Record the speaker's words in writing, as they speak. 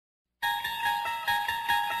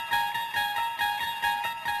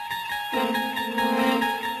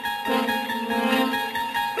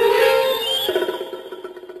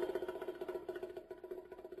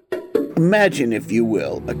Imagine, if you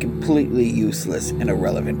will, a completely useless and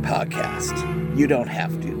irrelevant podcast. You don't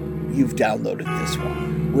have to. You've downloaded this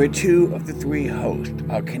one, where two of the three hosts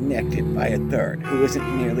are connected by a third who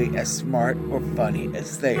isn't nearly as smart or funny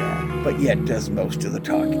as they are, but yet does most of the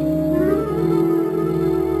talking.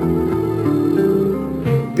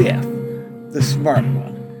 Biff, the smart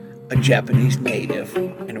one, a Japanese native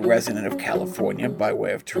and resident of California by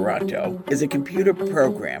way of Toronto, is a computer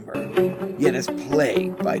programmer, yet is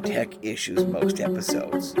plagued by tech issues most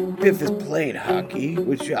episodes. Biff has played hockey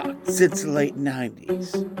with Jacques since the late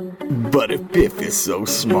 90s. But if Biff is so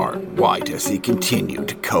smart, why does he continue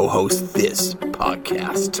to co-host this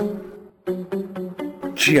podcast?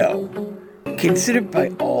 Joe, considered by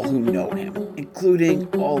all who know him, including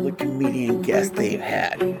all the comedian guests they've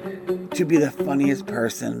had, to be the funniest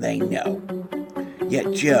person they know.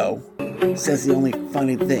 Yet Joe says the only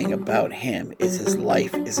funny thing about him is his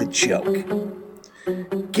life is a joke.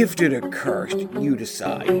 Gifted or cursed, you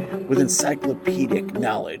decide, with encyclopedic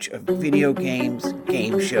knowledge of video games,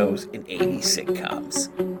 game shows, and 80s sitcoms.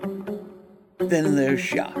 Then there's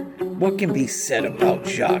Jacques. What can be said about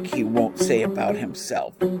Jacques he won't say about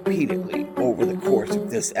himself repeatedly over the course of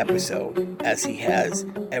this episode, as he has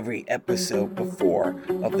every episode before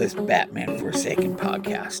of this Batman Forsaken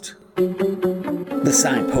podcast. The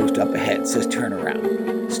signpost up ahead says turn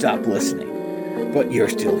around, stop listening, but you're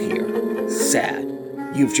still here. Sad.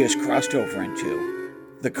 You've just crossed over into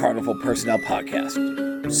the Carnival Personnel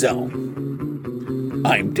Podcast Zone.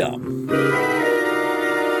 I'm dumb.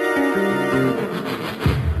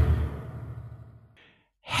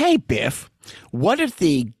 Hey, Biff, what did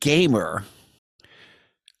the gamer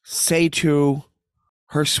say to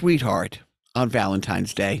her sweetheart on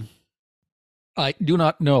Valentine's Day? I do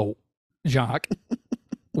not know, Jacques.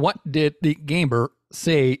 What did the gamer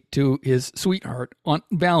say to his sweetheart on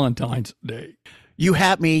Valentine's Day? You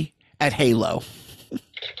had me at Halo.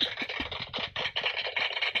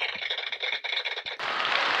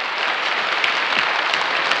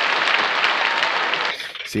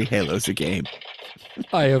 See, Halo's a game.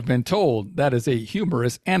 I have been told that is a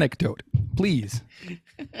humorous anecdote. Please.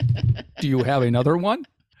 Do you have another one?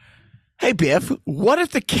 Hey, Biff, what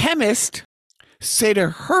did the chemist say to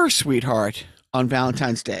her sweetheart on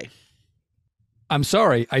Valentine's Day? I'm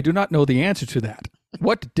sorry, I do not know the answer to that.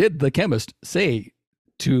 What did the chemist say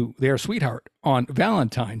to their sweetheart on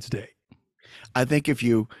Valentine's Day? I think if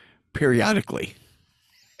you periodically.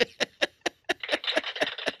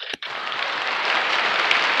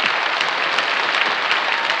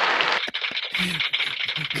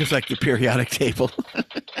 Just like the periodic table.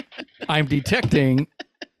 I'm detecting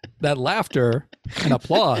that laughter and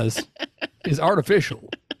applause is artificial.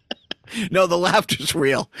 No, the laughter's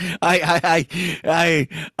real. I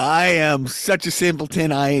am such a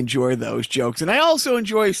simpleton. I enjoy those jokes. And I also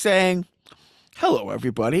enjoy saying, hello,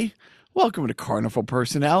 everybody. Welcome to Carnival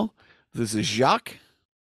Personnel. This is Jacques.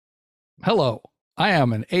 Hello. I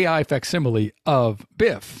am an AI facsimile of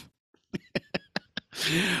Biff.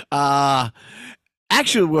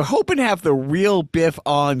 Actually, we're hoping to have the real Biff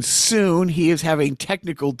on soon. He is having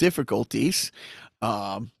technical difficulties,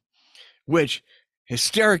 which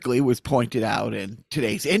hysterically was pointed out in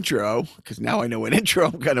today's intro, because now I know what intro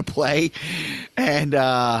I'm going to play. And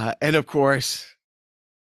of course,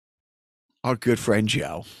 our good friend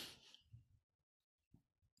Joe.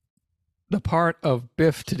 The part of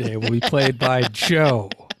Biff today will be played by Joe.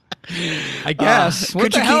 I guess.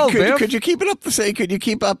 What the hell, Biff? Could you keep it up the same? Could you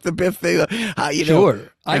keep up the Biff thing?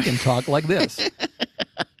 Sure. I can talk like this.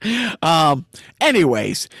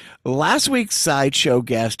 Anyways, last week's sideshow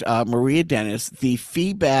guest, Maria Dennis, the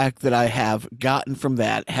feedback that I have gotten from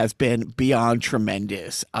that has been beyond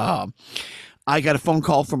tremendous. I got a phone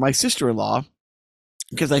call from my sister-in-law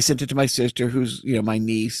because I sent it to my sister, who's, my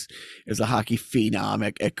niece is a hockey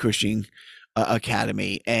phenom at Cushing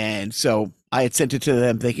Academy. And so I had sent it to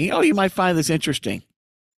them thinking, oh, you might find this interesting.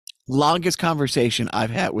 Longest conversation I've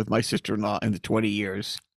had with my sister-in-law in the 20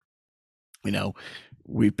 years.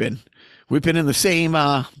 We've been in the same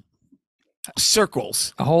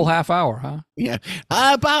circles. A whole half hour, huh? Yeah,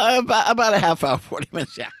 about a half hour, 40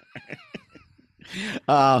 minutes. Yeah.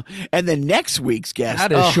 And then next week's guest.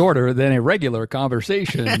 That is shorter than a regular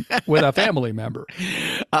conversation with a family member.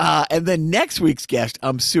 And then next week's guest,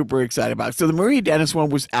 I'm super excited about. So the Maria Dennis one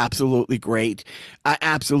was absolutely great.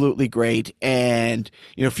 Absolutely great. And,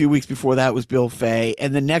 a few weeks before that was Bill Fay.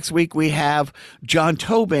 And then next week we have John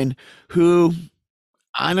Tobin, who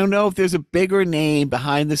I don't know if there's a bigger name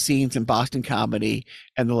behind the scenes in Boston comedy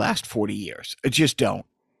in the last 40 years. I just don't.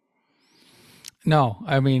 No,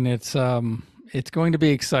 I mean, it's going to be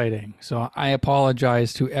exciting. So I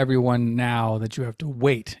apologize to everyone now that you have to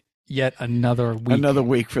wait yet another week. Another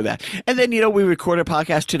week for that. And then, we recorded a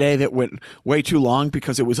podcast today that went way too long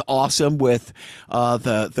because it was awesome with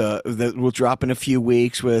we'll drop in a few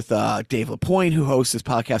weeks with Dave Lapointe, who hosts this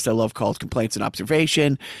podcast I love called Complaints and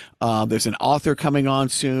Observation. There's an author coming on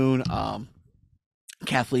soon,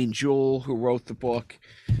 Kathleen Jewell, who wrote the book.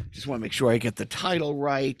 Just want to make sure I get the title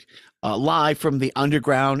right. Live from the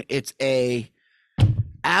Underground. It's a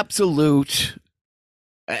absolute...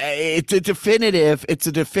 It's a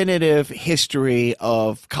definitive history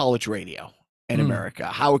of college radio in America,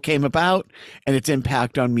 how it came about and its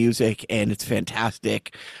impact on music, and it's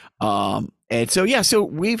fantastic. And so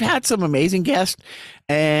we've had some amazing guests,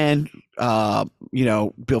 and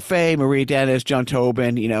Bill Fay, Marie Dennis, John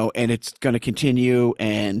Tobin, and it's going to continue.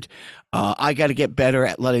 And I got to get better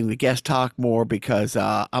at letting the guests talk more because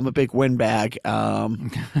I'm a big windbag.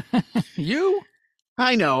 You?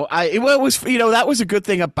 I know. It was that was a good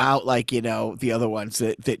thing about the other ones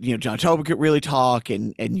that John Tobin could really talk,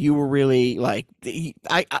 and you were really I'm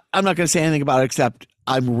not going to say anything about it except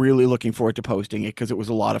I'm really looking forward to posting it because it was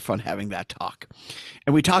a lot of fun having that talk.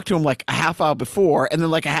 And we talked to him like a half hour before and then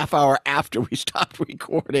like a half hour after we stopped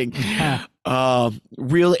recording.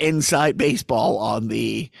 Real inside baseball on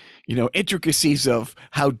the intricacies of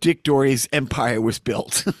how Dick Dory's empire was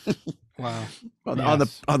built. Wow. On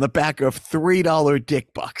the back of $3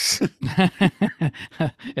 Dick bucks.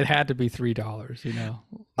 It had to be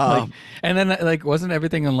 $3, and then wasn't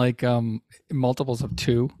everything in multiples of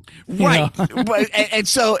 2? Right. But and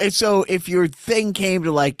so if your thing came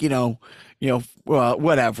to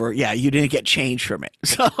whatever, you didn't get change from it.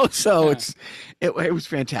 So it was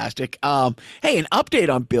fantastic. Hey, an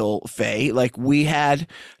update on Bill Fay. We had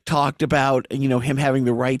talked about him having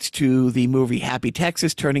the rights to the movie Happy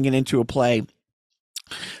Texas, turning it into a play.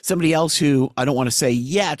 Somebody else who I don't want to say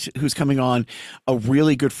yet, who's coming on, a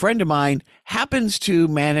really good friend of mine, happens to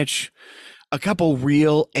manage a couple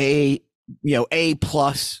real A+ AA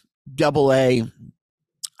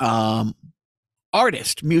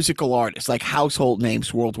musical artists, like household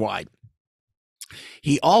names worldwide.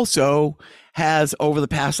 He also has, over the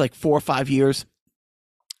past 4 or 5 years,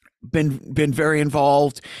 been very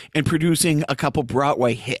involved in producing a couple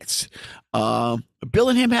Broadway hits. Bill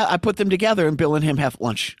and him, I put them together, and Bill and him have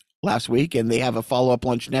lunch last week, and they have a follow-up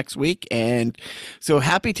lunch next week. And so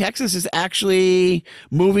Happy Texas is actually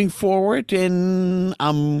moving forward, and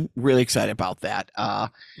I'm really excited about that.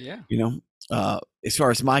 As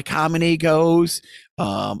far as my comedy goes,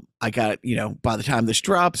 I got, by the time this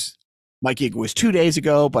drops, my gig was 2 days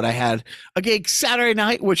ago, but I had a gig Saturday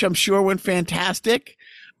night, which I'm sure went fantastic.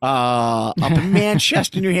 Up in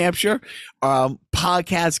Manchester, New Hampshire.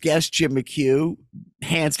 Podcast guest Jim McHugh,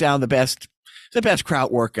 hands down the best crowd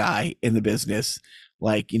work guy in the business.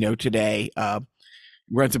 Today,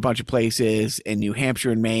 runs a bunch of places in New Hampshire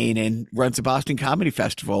and Maine, and runs the Boston Comedy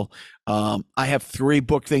Festival. I have 3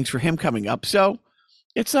 booked things for him coming up, so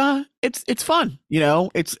it's fun. It's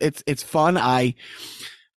fun.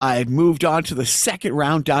 I moved on to the second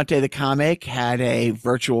round. Dante the Comic had a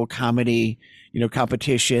virtual comedy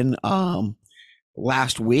competition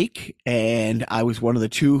last week, and I was one of the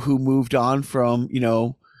 2 who moved on from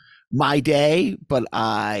my day, but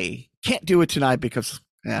I can't do it tonight because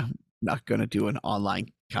I'm not going to do an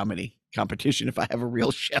online comedy competition if I have a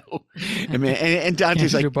real show. And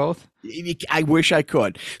Dante's do both. I wish I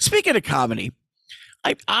could. Speaking of comedy,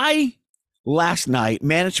 I last night,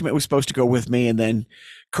 management was supposed to go with me, and then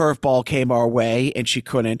curveball came our way and she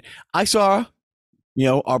couldn't. I saw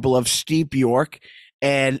our beloved Steve Bjork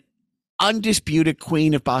and undisputed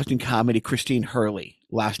queen of Boston comedy, Christine Hurley,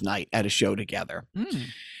 last night at a show together.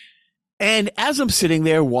 And as I'm sitting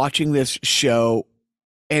there watching this show,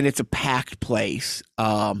 and it's a packed place,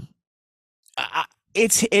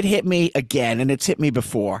 it hit me again, and it's hit me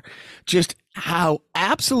before, just how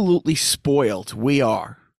absolutely spoiled we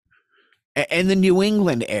are in the New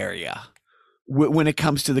England area when it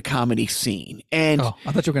comes to the comedy scene. And I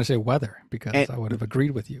thought you were going to say weather, because I would have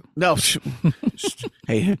agreed with you. No.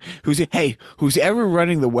 Hey, who's ever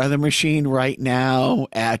running the weather machine right now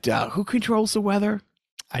at who controls the weather?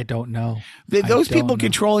 I don't know. Those people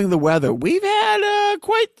controlling the weather. We've had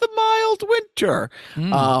quite the mild winter.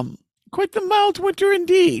 Quite the mild winter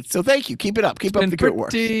indeed. So thank you. Keep it up. Keep up the good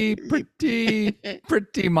work.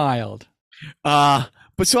 Pretty mild. But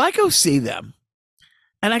so I go see them,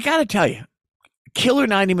 and I got to tell you, killer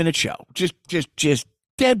 90-minute show. Just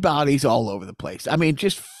dead bodies all over the place. I mean,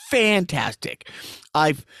 just fantastic.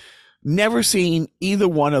 I've never seen either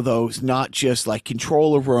one of those not just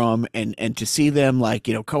control a room and to see them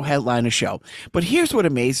co-headline a show. But here's what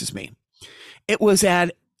amazes me. It was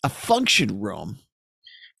at a function room,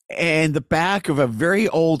 in the back of a very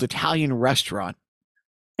old Italian restaurant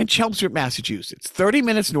in Chelmsford, Massachusetts, 30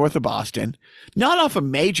 minutes north of Boston, not off a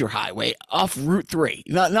major highway, off Route 3,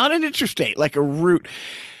 not an interstate, like a route.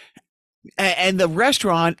 And the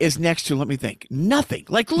restaurant is next to, let me think, nothing.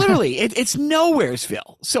 Like literally, it's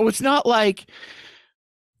nowheresville. So it's not like,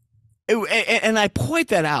 and I point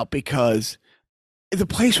that out because the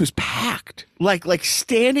place was packed, like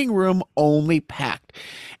standing room only packed.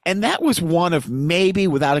 And that was one of maybe,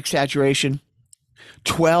 without exaggeration,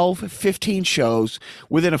 12, 15 shows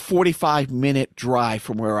within a 45-minute drive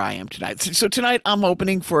from where I am tonight. So tonight I'm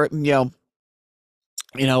opening for, a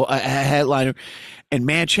headliner in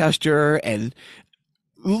Manchester, and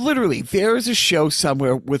literally there is a show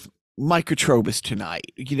somewhere with Mike Katrobis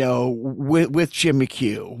tonight, with Jim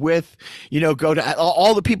McHugh, with, go to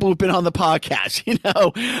all the people who've been on the podcast,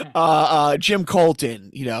 Jim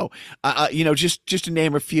Colton, just to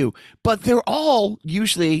name a few, but they're all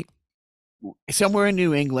usually somewhere in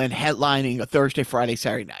New England headlining a Thursday, Friday,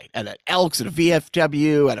 Saturday night at an Elks, at a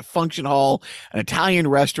VFW, at a function hall, an Italian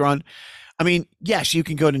restaurant. I mean, yes, you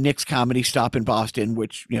can go to Nick's Comedy Stop in Boston,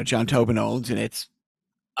 which, John Tobin owns, and it's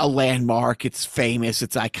a landmark. It's famous.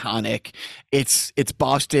 It's iconic. It's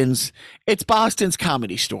Boston's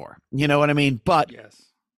comedy store. You know what I mean? But yes,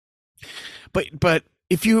 but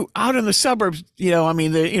if you out in the suburbs,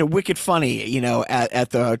 Wicked Funny, at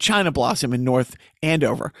the China Blossom in North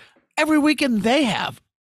Andover, every weekend they have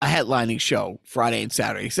a headlining show Friday and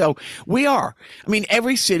Saturday. So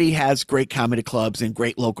every city has great comedy clubs and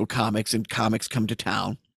great local comics, and comics come to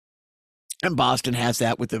town. And Boston has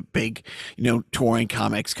that with the big, touring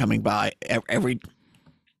comics coming by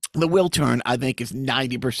the Wiltern, I think, is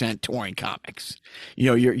 90% touring comics.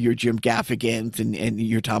 Your Jim Gaffigans and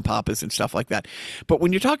your Tom Pappas and stuff like that. But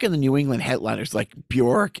when you're talking the New England headliners like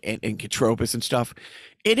Bjork and Katrobis and stuff,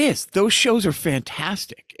 those shows are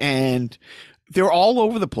fantastic. And they're all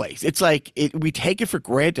over the place. It's like we take it for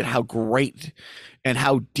granted how great and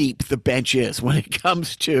how deep the bench is when it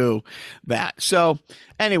comes to that. So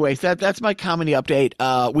anyways, that's my comedy update.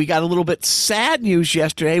 We got a little bit sad news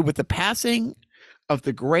yesterday with the passing of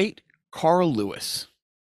the great Carl Lewis.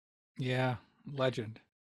 Yeah, legend.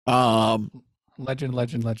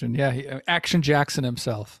 Legend. Yeah, Action Jackson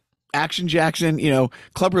himself. Action Jackson,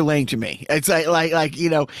 Clubber Lang to me. It's like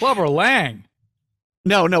Clubber Lang.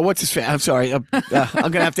 No, what's his I'm sorry. I'm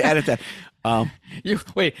gonna have to edit that.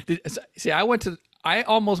 I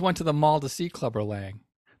almost went to the mall to see Clubber Lang,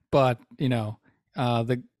 but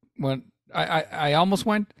I almost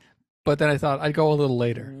went, but then I thought I'd go a little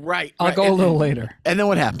later. Right. I'll go a little later. And then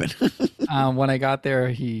what happened? When I got there,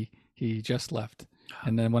 he just left.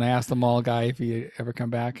 And then when I asked the mall guy if he'd ever come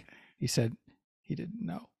back, he said he didn't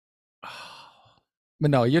know. But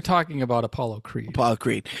no, you're talking about Apollo Creed.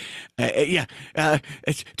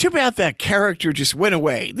 It's too bad that character just went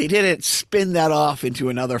away. They didn't spin that off into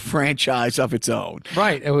another franchise of its own.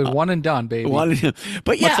 Right. It was one and done, baby.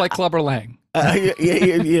 But yeah. Much like Clubber Lang. I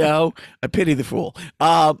pity the fool.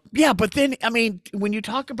 But then, when you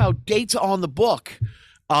talk about dates on the book,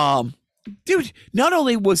 dude, not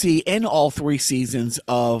only was he in all 3 seasons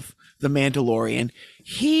of The Mandalorian,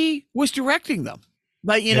 he was directing them.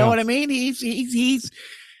 But you know what I mean? He's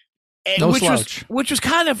no slouch. Which was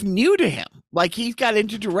kind of new to him. Like he got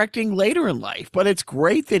into directing later in life, but it's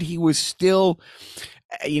great that he was still,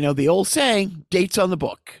 the old saying, dates on the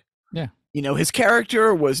book. Yeah. His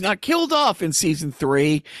character was not killed off in season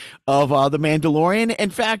 3 of The Mandalorian. In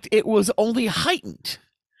fact, it was only heightened.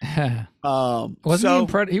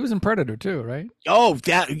 Wasn't he was in Predator too, right? Oh, look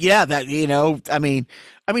at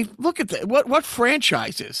that. What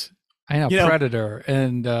franchises? I know, Predator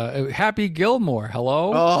and Happy Gilmore.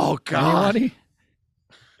 Hello? Oh, God. Anybody?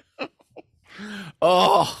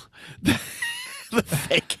 Oh, the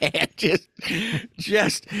fake hand.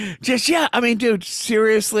 Just, yeah. Dude,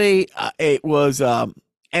 seriously, it was, so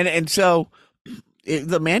The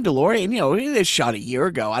Mandalorian, he was shot a year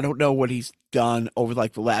ago. I don't know what he's done over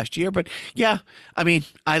like the last year, but yeah, I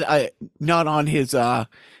not on his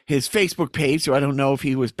Facebook page, so I don't know if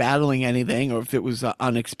he was battling anything or if it was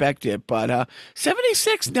unexpected. But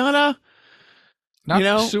 76, not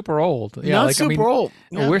super old. Yeah, not super old.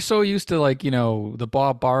 Yeah. We're so used to the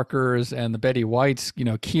Bob Barkers and the Betty Whites,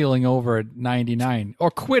 keeling over at 99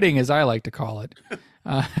 or quitting, as I like to call it,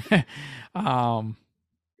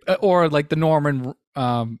 or like the Norman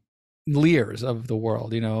Lears of the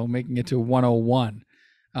world, making it to 101.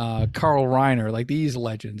 Carl Reiner, like these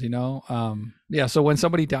legends, So when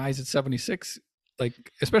somebody dies at 76,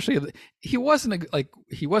 like especially he wasn't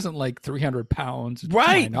like 300 pounds, right?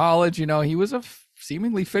 To my knowledge, he was a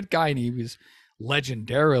seemingly fit guy, and he was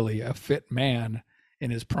legendarily a fit man.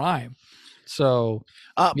 in his prime. So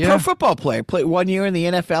Pro football player, played 1 year in the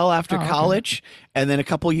NFL after college, and then a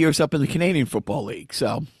couple years up in the Canadian Football League.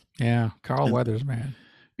 So yeah, Carl Weathers, man.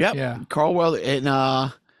 Yep. Yeah. Carl Weathers, and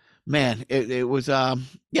man, it was no,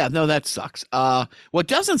 that sucks. What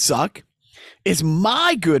doesn't suck is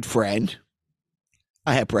my good friend.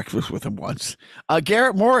 I had breakfast with him once.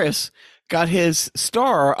 Garrett Morris got his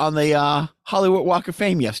star on the Hollywood Walk of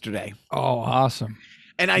Fame yesterday. Oh, awesome.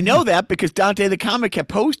 And I know that because Dante the Comic had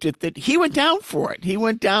posted that he went down for it. He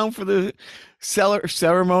went down for the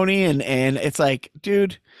ceremony, and it's like,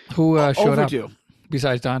 dude, who showed overdue. up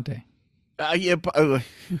besides Dante? No,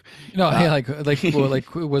 like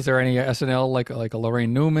was there any SNL like a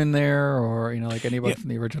Lorraine Newman there, or like anybody from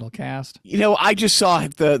the original cast? I just saw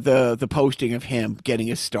the posting of him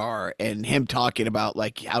getting a star and him talking about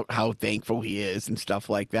like how thankful he is and stuff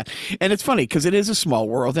like that. And it's funny because it is a small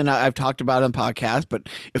world, and I've talked about it on podcasts. But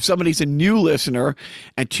if somebody's a new listener,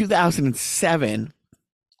 in 2007,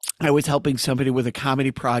 I was helping somebody with a comedy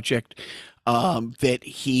project that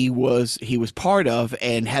he was part of,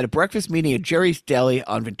 and had a breakfast meeting at Jerry's Deli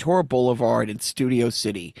on Ventura Boulevard in Studio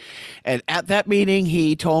City. And at that meeting,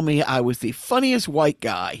 he told me I was the funniest white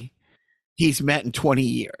guy he's met in 20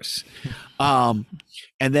 years. And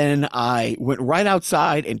then I went right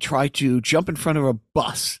outside and tried to jump in front of a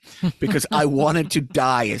bus because I wanted to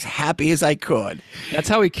die as happy as I could. That's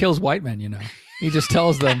how he kills white men, He just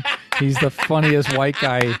tells them he's the funniest white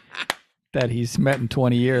guy that he's met in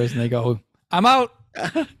 20 years, and they go, I'm out.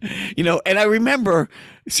 And I remember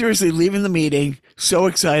seriously leaving the meeting so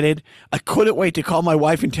excited. I couldn't wait to call my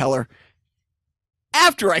wife and tell her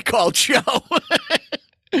after I called Joe.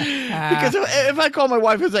 Because if I call my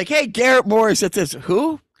wife, it's like, hey, Garrett Morris at this.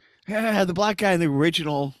 Who? The black guy in the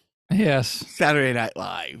original Saturday Night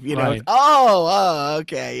Live. Right.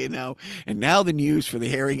 Okay, And now the news for the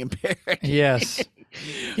hearing impaired. Yes.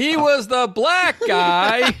 He was the black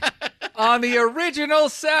guy on the original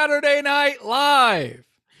Saturday Night Live.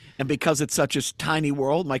 And because it's such a tiny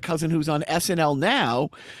world, my cousin who's on SNL now,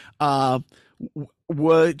 I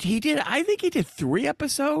think he did 3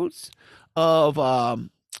 episodes of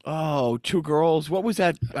Two Girls. What was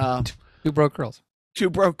that? Two Broke Girls. Two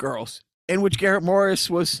Broke Girls, in which Garrett Morris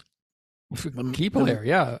was key player.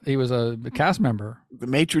 Yeah, he was a cast member, the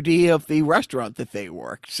maitre d' of the restaurant that they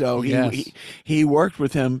worked. So he worked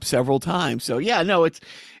with him several times. So yeah, no, it's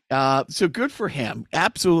so good for him.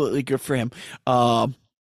 Absolutely good for him.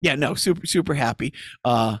 Super happy.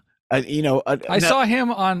 I saw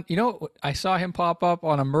him on. I saw him pop up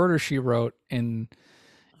on a Murder, She Wrote in,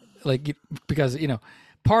 because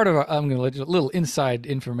part of I'm going to let you a little inside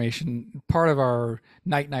information. Part of our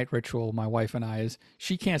night ritual, my wife and I, is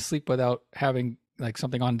she can't sleep without having like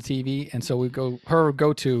something on the TV, and so we go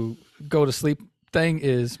to sleep thing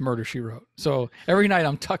is Murder, She Wrote. So every night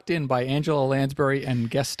I'm tucked in by Angela Lansbury and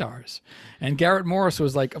guest stars. And Garrett Morris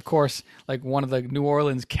was of course, one of the New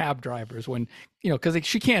Orleans cab drivers when, because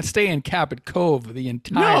she can't stay in Cabot Cove the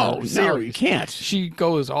entire series. No, you can't. She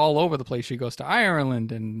goes all over the place. She goes to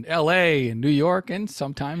Ireland and LA and New York and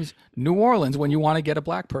sometimes New Orleans when you want to get a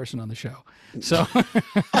black person on the show. So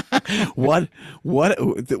what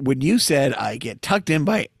when you said I get tucked in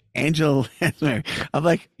by Angela Lansbury, I'm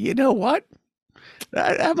like, you know what?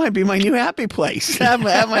 That might be my new happy place. That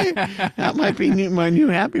might be my new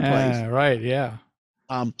happy place. Right. Yeah.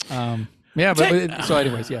 Yeah. But so,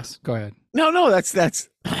 anyways, yes. Go ahead. No. That's.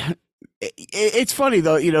 It's funny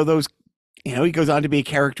though. Those. He goes on to be a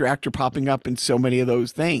character actor, popping up in so many of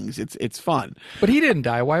those things. It's fun. But he didn't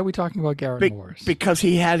die. Why are we talking about Garrett Morris? Because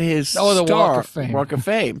he had his the Walk of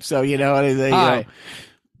Fame. So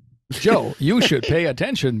Joe, you should pay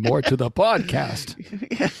attention more to the podcast,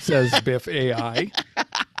 says Biff AI.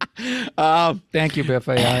 Thank you, Biff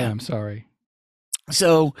AI. I'm sorry.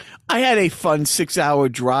 So I had a fun 6-hour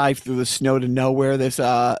drive through the snow to nowhere this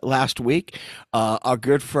last week. Our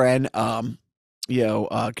good friend,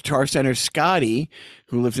 Guitar Center Scotty,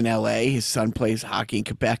 who lives in LA, his son plays hockey in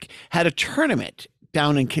Quebec, had a tournament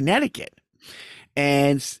down in Connecticut.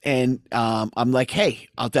 And I'm like, hey,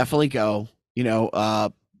 I'll definitely go.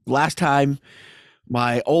 Last time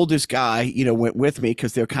my oldest guy, went with me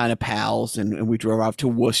because they're kind of pals, and we drove out to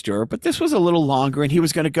Worcester, but this was a little longer and he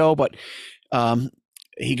was going to go, but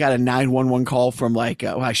he got a 911 call from I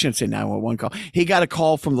shouldn't say 911 call. He got a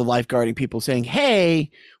call from the lifeguarding people saying, hey,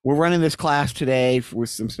 we're running this class today with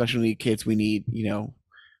some special need kids. We need,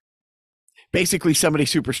 basically somebody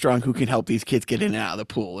super strong who can help these kids get in and out of the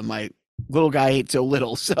pool. And my little guy ain't so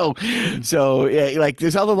little. So yeah,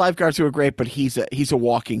 there's other lifeguards who are great, but he's a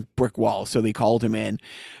walking brick wall. So they called him in.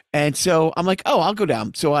 And so I'm like, oh, I'll go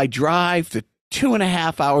down. So I drive the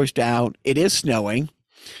 2.5 hours down. It is snowing.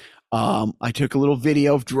 I took a little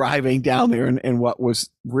video of driving down there in what was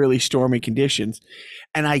really stormy conditions.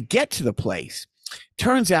 And I get to the place.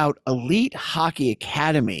 Turns out Elite Hockey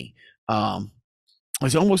Academy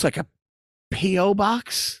was almost like a P.O.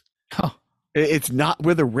 box. Oh. It's not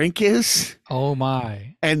where the rink is. Oh,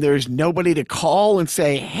 my. And there's nobody to call and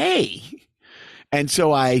say, hey. And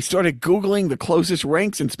so I started Googling the closest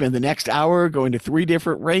rinks and spent the next hour going to 3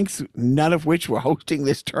 different rinks, none of which were hosting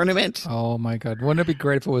this tournament. Oh, my God. Wouldn't it be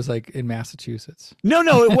great if it was like in Massachusetts? No,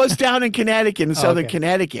 it was down in Connecticut, in southern okay.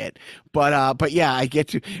 Connecticut. But yeah, I get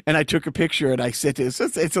to, and I took a picture and I said, it's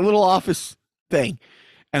a little office thing.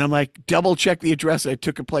 And I'm like, double check the address. I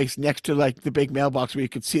took a place next to like the big mailbox where you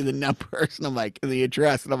could see the numbers and I'm like, the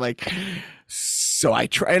address. And I'm like, so I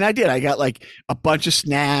try, and I did. I got like a bunch of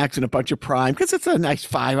snacks and a bunch of Prime because it's a nice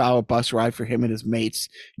 5-hour bus ride for him and his mates,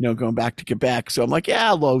 going back to Quebec. So I'm like,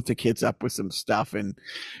 yeah, I'll load the kids up with some stuff. And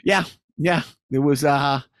yeah, it was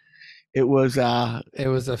a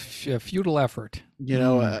futile effort.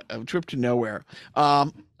 A trip to nowhere.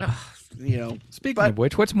 Speaking of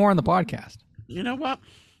which, what's more on the podcast? You know what?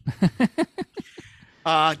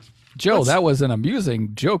 Joe, that was an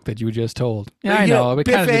amusing joke that you just told. Yeah, I know. It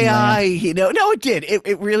Biff AI, no, it did.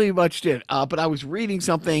 It really much did. But I was reading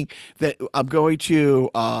something that I'm going to,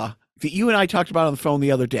 that you and I talked about on the phone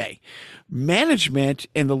the other day. Management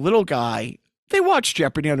and the little guy, they watch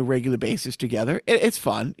Jeopardy on a regular basis together. It's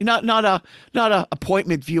fun. Not a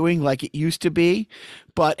appointment viewing like it used to be,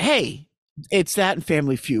 but hey, it's that and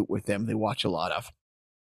Family Feud with them. They watch a lot of.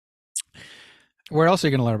 Where else are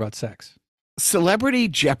you going to learn about sex? Celebrity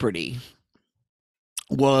Jeopardy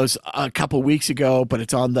was a couple weeks ago, but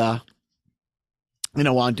it's on the,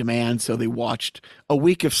 on demand. So they watched a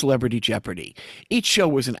week of Celebrity Jeopardy. Each show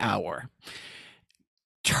was an hour.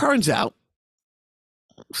 Turns out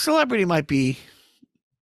celebrity might be,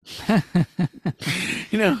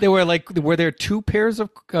 were there 2 pairs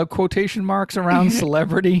of quotation marks around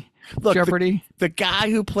Celebrity Jeopardy? The guy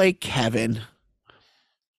who played Kevin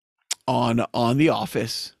on The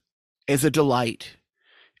Office is a delight,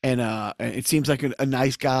 and it seems like a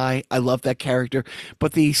nice guy. I love that character.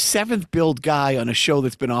 But the 7th billed guy on a show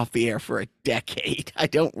that's been off the air for a decade, I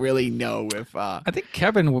don't really know if. I think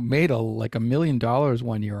Kevin made $1 million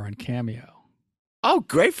one year on Cameo. Oh,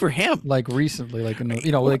 great for him! Like recently, since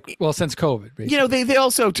COVID. Basically. They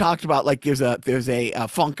also talked about like there's a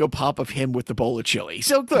Funko Pop of him with the bowl of chili.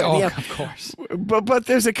 So good, of course. But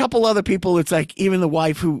there's a couple other people. It's like even the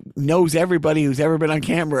wife who knows everybody who's ever been on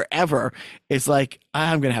camera ever is like,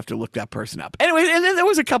 I'm gonna have to look that person up anyway. And then there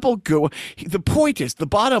was a couple good. The point is, the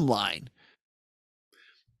bottom line: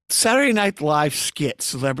 Saturday Night Live skit,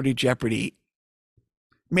 Celebrity Jeopardy.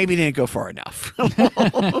 Maybe didn't go far enough.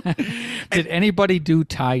 Did anybody do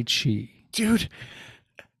Tai Chi? Dude,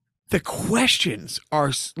 the questions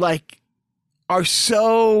are so.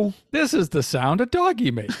 This is the sound a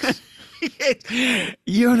doggy makes.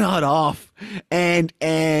 You're not off. And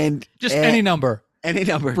just any number. Any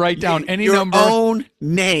number. Write down any your number. Own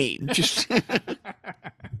name. Just.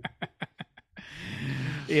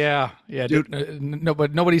 Yeah. Dude. No,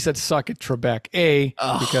 but nobody said suck at Trebek. A,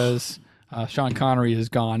 because Sean Connery is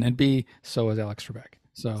gone, and B, so is Alex Trebek.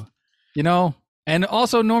 So, and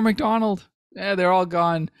also Norm Macdonald. Yeah, they're all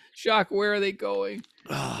gone. Shock, where are they going?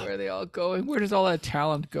 Where are they all going? Where does all that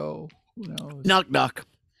talent go? Who knows? Knock, knock.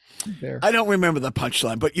 There. I don't remember the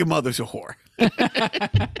punchline, but your mother's a whore.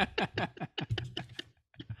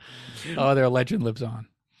 Oh, their legend lives on.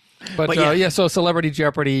 But yeah, so Celebrity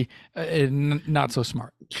Jeopardy, not so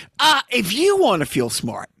smart. If you want to feel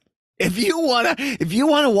smart, if you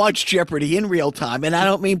want to watch Jeopardy in real time, and I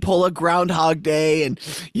don't mean pull a Groundhog Day and,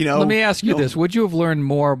 Let me ask you this. Would you have learned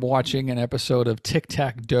more watching an episode of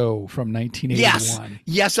Tic-Tac-Dough from 1981?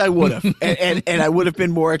 Yes, I would have. and I would have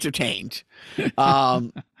been more entertained.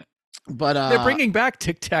 But they're bringing back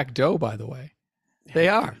Tic-Tac-Dough, by the way. They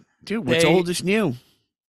are. Dude, what's old is new.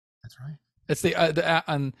 That's right. It's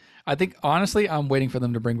I think, honestly, I'm waiting for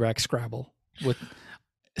them to bring back Scrabble. With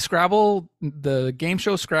Scrabble, the game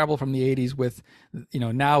show Scrabble from the 80s with,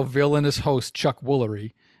 now villainous host Chuck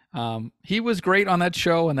Woolery. He was great on that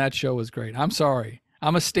show, and that show was great. I'm sorry.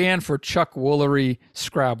 I'm a stand for Chuck Woolery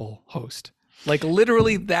Scrabble host. Like,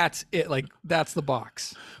 literally, that's it. Like, that's the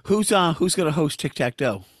box. Who's going to host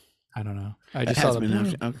Tic-Tac-Toe? I don't know. I just saw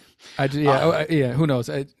them. Who knows?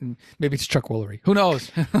 Maybe it's Chuck Woolery. Who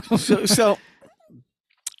knows? so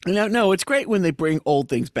no, it's great when they bring old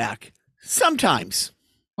things back. Sometimes.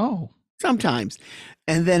 Oh. Sometimes.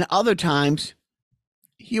 And then other times,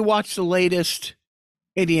 you watch the latest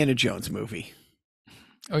Indiana Jones movie.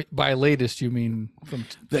 Oh, by latest, you mean from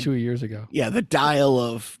 2 years ago? Yeah, The Dial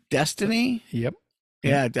of Destiny. Yep.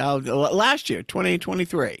 Yeah, last year,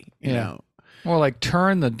 2023. You Yeah. know. Or like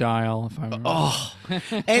Turn the Dial, if I remember. Oh,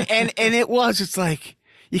 and it was. It's like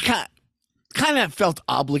you kind of felt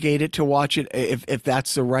obligated to watch it, if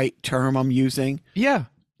that's the right term I'm using. Yeah.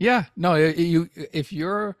 Yeah. No, if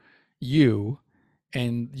you're you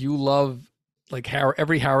and you love like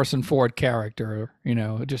every Harrison Ford character, you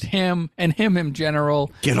know, just him and him in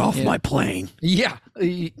general. Get off Yeah. my plane. Yeah.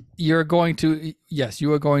 You're going to, yes,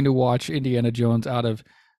 you are going to watch Indiana Jones out of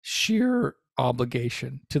sheer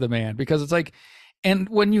obligation to the man, because it's like, and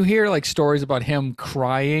when you hear like stories about him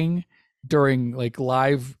crying during like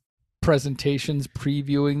live presentations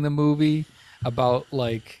previewing the movie about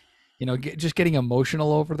like, you know, just getting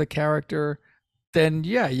emotional over the character, then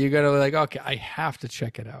yeah, you gotta like, okay, I have to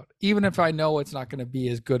check it out, even if I know it's not going to be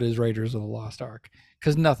as good as Raiders of the Lost Ark,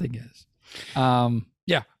 because nothing is.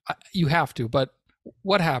 Yeah, you have to. But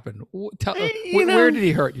what happened? Where did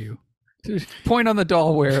he hurt you? Point on the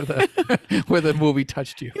doll where the where the movie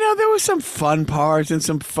touched you. You know, there was some fun parts and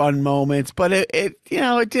some fun moments, but it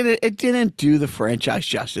didn't do the franchise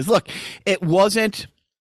justice. Look, it wasn't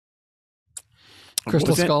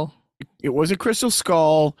Crystal Skull. It wasn't Crystal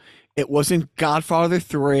Skull. It wasn't Godfather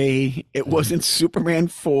 3. It wasn't Superman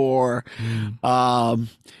 4.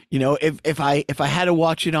 You know, if I had to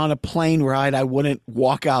watch it on a plane ride, I wouldn't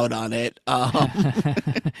walk out on it.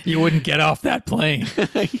 You wouldn't get off that plane.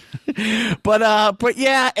 But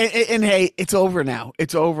yeah, and hey, it's over now.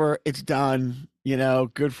 It's over. It's done. You know,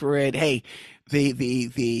 good for it. Hey, the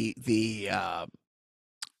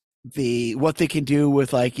what they can do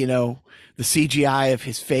with, like, you know, the CGI of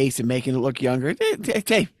his face and making it look younger.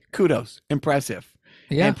 Hey, kudos. Impressive.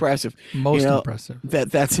 Yeah. Impressive. Most You know, impressive.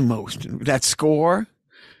 That's the most. That score,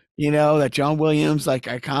 you know, that John Williams, like,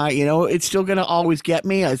 I can't, you know, it's still going to always get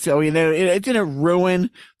me. So, you know, it didn't ruin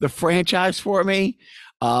the franchise for me.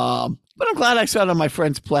 But I'm glad I saw it on my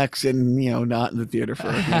friend's Plex and, you know, not in the theater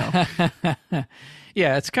for, you know.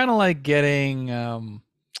 Yeah, it's kind of like getting,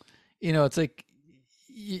 you know, it's like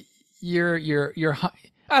you're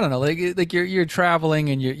I don't know, like you're traveling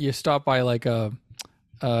and you stop by like a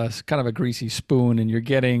kind of a greasy spoon and you're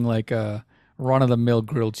getting like a run of the mill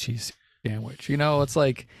grilled cheese sandwich. You know, it's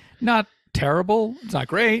like not terrible, it's not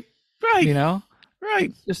great, Right. you know,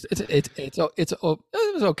 Right. just it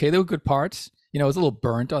was okay. There were good parts. You know, it's a little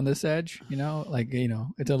burnt on this edge. You know, like, you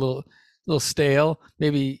know, it's a little stale.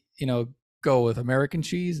 Maybe, you know, go with American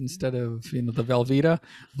cheese instead of, you know, the Velveeta.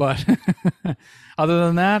 But other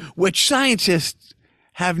than that, Which scientists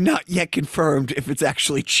have not yet confirmed if it's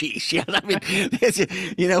actually cheese. Yeah, I mean,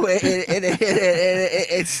 you know,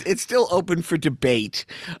 it's still open for debate.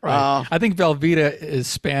 right. I think Velveeta is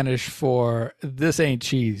Spanish for this ain't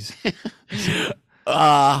cheese.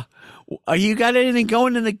 You got anything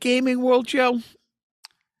going in the gaming world, Joe?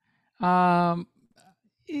 You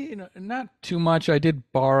know, not too much. I did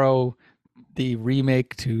borrow the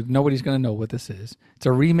remake to, nobody's going to know what this is. It's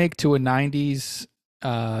a remake to a 90s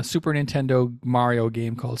Super Nintendo Mario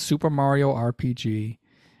game called Super Mario RPG.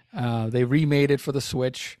 They remade it for the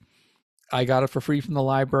Switch. I got it for free from the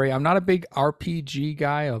library. I'm not a big RPG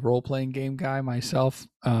guy, a role-playing game guy myself,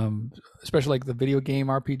 especially like the video game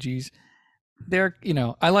RPGs. They're, you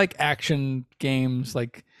know, I like action games.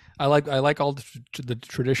 Like I like all the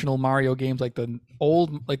traditional Mario games, like the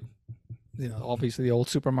old, like, you know, obviously the old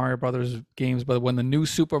Super Mario Brothers games. But when the new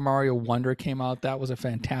Super Mario Wonder came out, that was a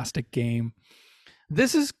fantastic game.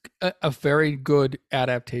 This is a very good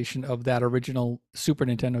adaptation of that original Super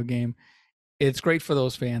Nintendo game. It's great for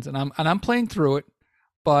those fans, and I'm playing through it,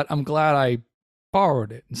 but I'm glad I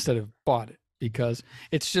borrowed it instead of bought it, because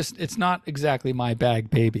it's not exactly my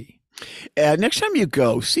bag, baby. Next time you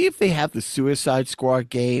go, see if they have the Suicide Squad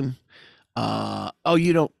game.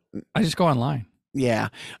 You don't. I just go online. Yeah,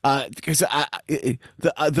 because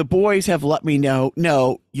the boys have let me know.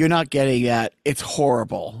 No, you're not getting that. It's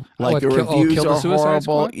horrible. Like, the reviews Kill the are Suicide horrible.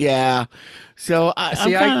 Squad? Yeah. So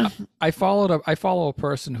I follow a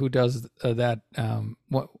person who does that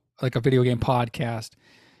like a video game podcast,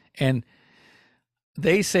 and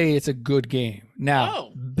they say it's a good game.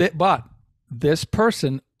 Now, but this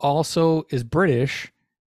person also is British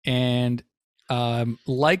and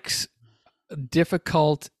likes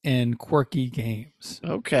difficult and quirky games.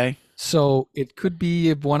 Okay. So it could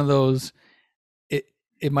be one of those,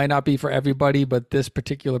 it might not be for everybody, but this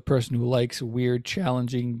particular person who likes weird,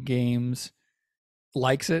 challenging games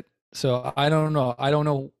likes it. So I don't know. I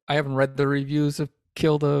haven't read the reviews of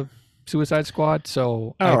Kill the Suicide Squad,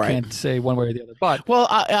 so I can't say one way or the other. But well,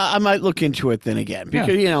 I might look into it then again,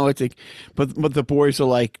 because you know, it's like, but the boys are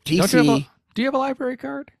like, DC. Do you have a library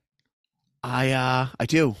card? I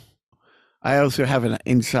do. I also have an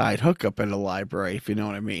inside hookup at a library, if you know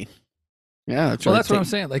what I mean. Yeah, that's Well, right. that's what I'm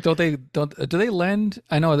saying. Like, do they lend?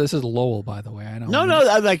 I know this is Lowell, by the way. I know. No,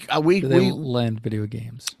 Do they lend video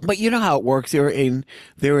games? But you know how it works. They're in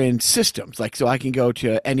systems. Like, so I can go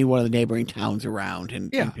to any one of the neighboring towns around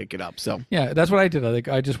and pick it up. So yeah, that's what I did.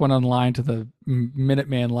 I just went online to the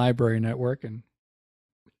Minuteman Library Network and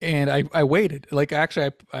I waited. Like,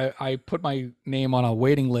 actually, I put my name on a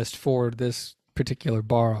waiting list for this particular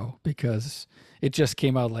borrow because it just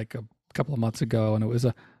came out like a couple of months ago, and it was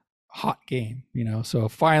a hot game, So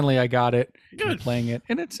finally, I got it. Good. Playing it,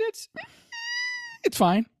 and it's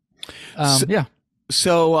fine. Yeah.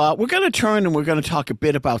 So we're going to turn and we're going to talk a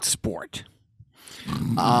bit about sport.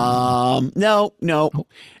 No,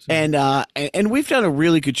 and we've done a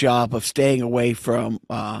really good job of staying away from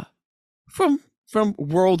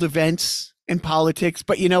world events and politics.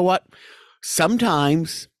 But you know what?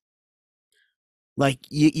 Sometimes, like,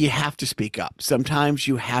 you have to speak up. Sometimes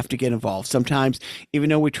you have to get involved. Sometimes, even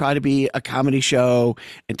though we try to be a comedy show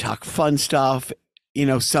and talk fun stuff,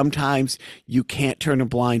 sometimes you can't turn a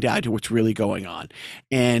blind eye to what's really going on.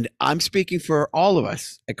 And I'm speaking for all of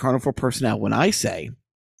us at Carnival Personnel when I say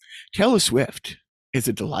Taylor Swift is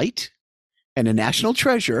a delight and a national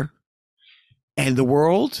treasure, and the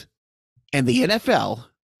world and the NFL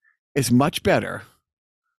is much better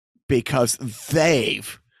because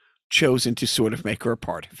they've chosen to sort of make her a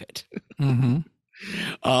part of it. Mm-hmm.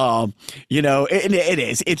 It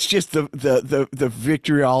is. It's just the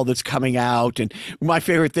vitriol that's coming out, and my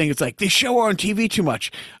favorite thing is like they show her on TV too much.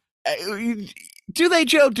 Do they,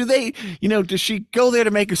 Joe? Do they? Does she go there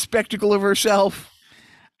to make a spectacle of herself?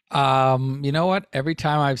 You know what? Every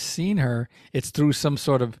time I've seen her, it's through some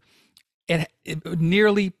sort of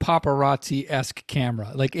nearly paparazzi-esque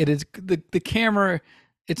camera. Like, it is the camera.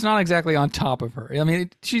 It's not exactly on top of her. I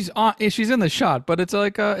mean, she's in the shot, but it's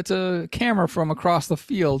like it's a camera from across the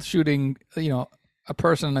field shooting, a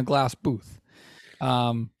person in a glass booth.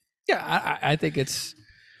 I think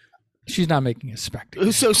she's not making a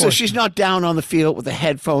spectacle. So she's not down on the field with the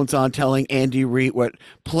headphones on, telling Andy Reid what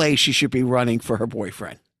play she should be running for her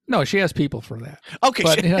boyfriend. No, she has people for that. Okay.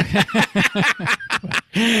 But,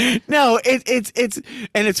 no,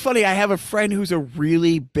 it's funny. I have a friend who's a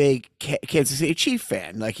really big Kansas City Chief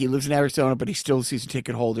fan. Like, he lives in Arizona, but he's still a season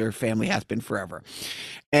ticket holder. Family has been forever.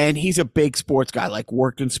 And he's a big sports guy, like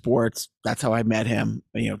worked in sports. That's how I met him,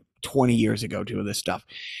 20 years ago doing this stuff.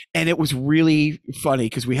 And it was really funny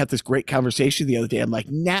because we had this great conversation the other day. I'm like,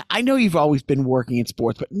 now I know you've always been working in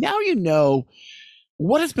sports, but now you know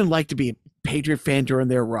what it's been like to be a Patriot fan during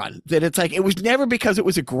their run. That it's like, it was never because it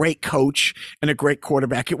was a great coach and a great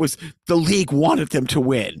quarterback. It was the league wanted them to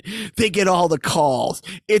win. They get all the calls.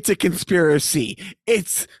 It's a conspiracy.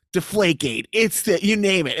 It's Deflategate. It's you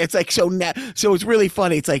name it. It's like, so it's really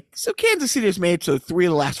funny. It's like, so Kansas City has made to 3 of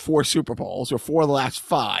the last 4 Super Bowls or 4 of the last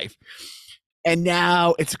 5. And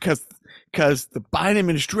now it's because the Biden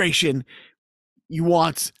administration, you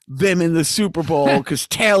want them in the Super Bowl because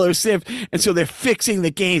Taylor Swift, and so they're fixing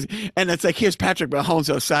the games. And it's like, here's Patrick Mahomes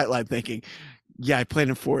on the sideline thinking, yeah, I played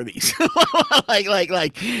in 4 of these.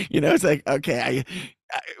 It's like, okay,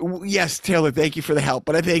 yes, Taylor, thank you for the help,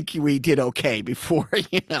 but I think we did okay before,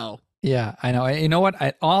 Yeah, I know. You know what?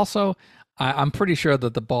 I'm pretty sure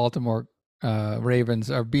that the Baltimore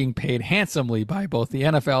Ravens are being paid handsomely by both the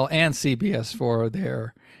NFL and CBS for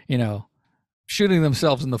their, shooting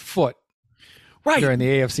themselves in the foot. Right. During the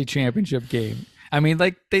AFC Championship game. I mean,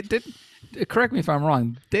 like, they did, correct me if I'm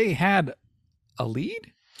wrong, they had a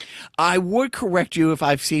lead? I would correct you if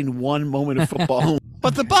I've seen one moment of football.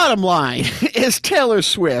 But the bottom line is Taylor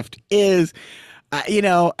Swift is,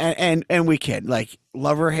 and we can, like,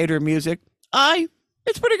 love her, hate her music.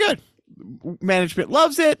 It's pretty good. Management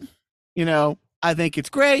loves it. I think it's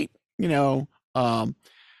great. She's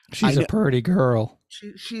a purty girl.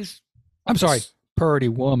 I'm sorry, purty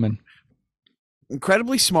woman.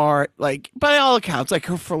 Incredibly smart, like, by all accounts, like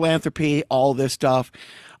her philanthropy, all this stuff.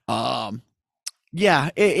 It's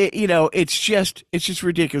just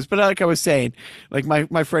ridiculous. But like I was saying, like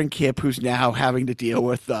my friend Kip, who's now having to deal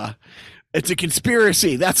with it's a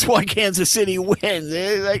conspiracy. That's why Kansas City wins.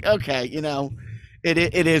 It's like, okay,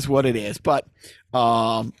 it is what it is. But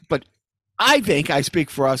I think I speak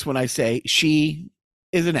for us when I say she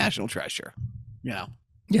is a national treasure.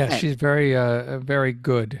 Yeah, she's very, very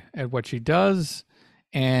good at what she does,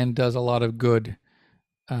 and does a lot of good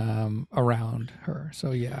around her.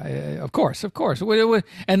 So yeah, of course. And the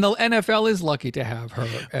NFL is lucky to have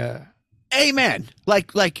her. Amen.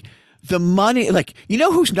 Like the money. Like,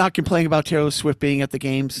 who's not complaining about Taylor Swift being at the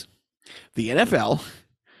games? The NFL,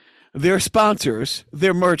 their sponsors,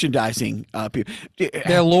 their merchandising people,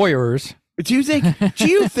 their lawyers. Do you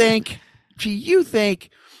think? Do you think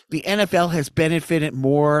the NFL has benefited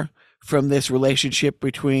more from this relationship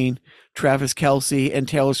between Travis Kelce and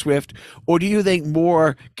Taylor Swift, or do you think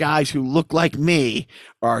more guys who look like me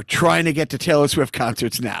are trying to get to Taylor Swift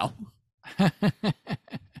concerts now?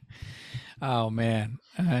 Oh man,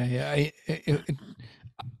 I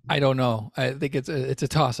don't know. I think it's a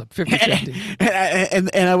toss up, 50-50.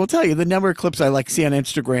 And I will tell you the number of clips I like see on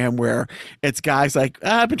Instagram where it's guys like,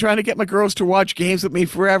 I've been trying to get my girls to watch games with me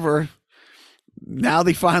forever. Now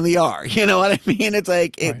they finally are. You know what I mean? It's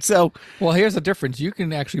like Right. so. Well, here's the difference. You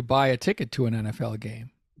can actually buy a ticket to an NFL game.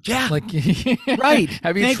 Yeah, Like, right.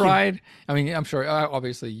 Have you Thank you. tried? I mean, I'm sure.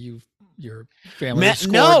 Obviously, your family Ma- has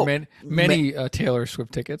scored no. many Taylor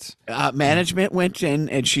Swift tickets. Management went in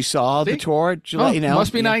and she saw the See? tour. You know,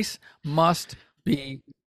 Must be yeah. nice. Must be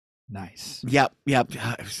nice. Yep.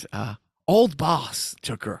 Old boss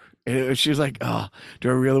took her. She was like, "Oh, do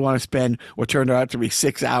I really want to spend what turned out to be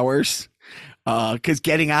 6 hours? Because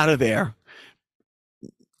getting out of there,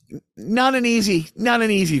 not an easy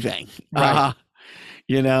thing, Right.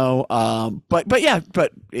 you know. But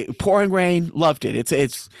Pouring Rain, loved it.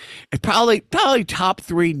 It's probably top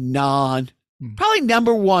three probably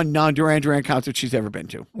number one non-Duran Duran concert she's ever been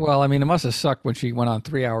to. Well, I mean, it must have sucked when she went on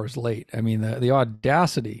 3 hours late. I mean, the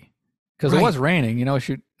audacity, because Right. it was raining. You know,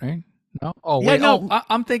 right? No. Oh Yeah, wait. no. Oh,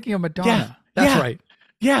 I'm thinking of Madonna. Yeah, That's yeah. right.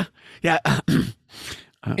 Yeah.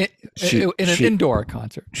 In She- an she- indoor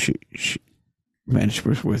concert. She Managed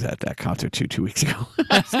was at that concert 2 weeks ago.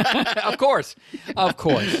 Of course.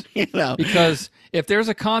 You know. Because if there's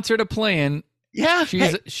a concert a playing, Yeah.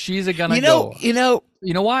 she's a gonna you know, go. you know,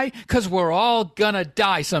 You know why? Because we're all gonna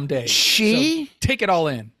die someday. She- So take it all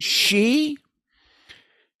in. she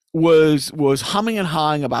was humming and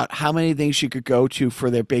hawing about how many things she could go to for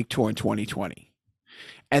their big tour in 2020.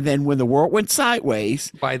 And then when the world went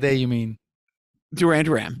sideways, By they, you mean? Duran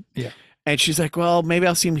Duran. Yeah. And she's like, well, maybe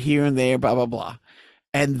I'll see him here and there, blah, blah, blah.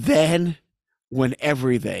 And then when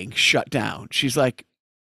everything shut down, she's like,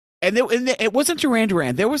 and it wasn't Duran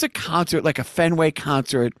Duran. There was a concert, like a Fenway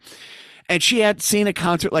concert. And she had seen a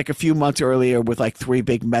concert like a few months earlier with like 3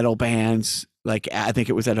 big metal bands. Like, I think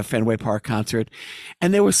it was at a Fenway Park concert.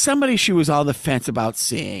 And there was somebody she was on the fence about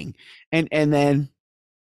seeing. And then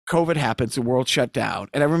COVID happens, the world shut down.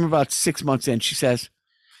 And I remember about 6 months in, she says,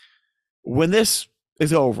 when this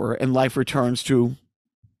is over and life returns to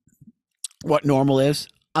what normal is,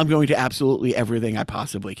 I'm going to absolutely everything I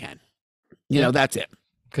possibly can. You know, that's it.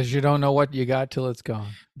 Because you don't know what you got till it's gone.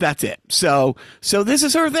 That's it. So this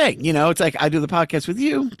is her thing. You know, it's like I do the podcast with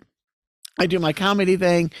you. I do my comedy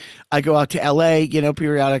thing. I go out to LA, you know,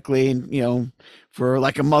 periodically, and, you know, for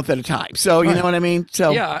like a month at a time. So, you Right. know what I mean?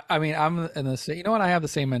 So, Yeah, I mean, I'm in the same. You know what? I have the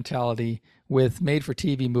same mentality with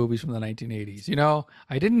made-for-TV movies from the 1980s. You know,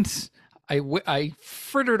 I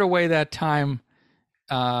frittered away that time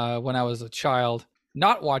when I was a child,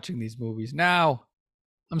 not watching these movies. Now,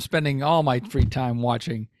 I'm spending all my free time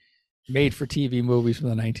watching made-for-TV movies from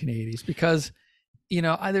the 1980s because, you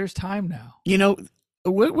know, there's time now. you know,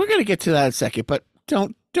 we're going to get to that in a second, but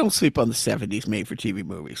don't sleep on the 70s made for TV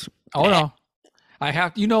movies. Oh no, I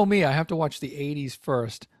have. You know me. I have to watch the 80s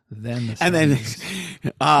first, then the 70s. And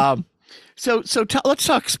then, let's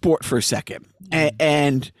talk sport for a second,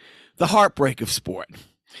 and the heartbreak of sport,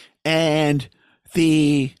 and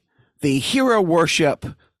the hero worship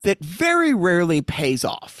that very rarely pays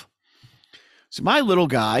off. So my little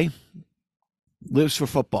guy lives for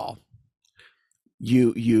football.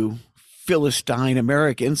 You Philistine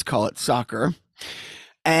Americans call it soccer,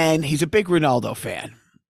 and he's a big Ronaldo fan.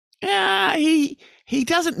 Yeah, he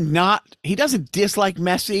doesn't dislike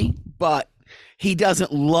Messi, but he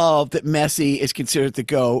doesn't love that Messi is considered the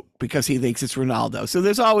GOAT because he thinks it's Ronaldo. So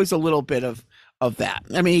there's always a little bit of that.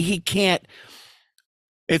 I mean, he can't.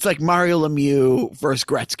 It's like Mario Lemieux versus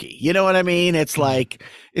Gretzky. You know what I mean? It's like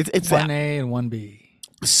it's that. 1A and 1B.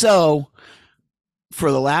 So for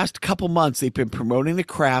the last couple months, they've been promoting the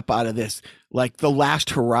crap out of this, like The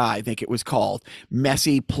Last Hurrah, I think it was called,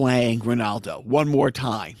 Messi playing Ronaldo one more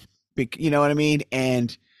time. You know what I mean?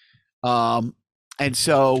 And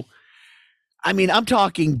so, I mean, I'm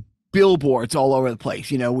talking billboards all over the place.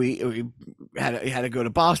 You know, we had to go to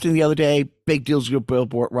Boston the other day. Big deals with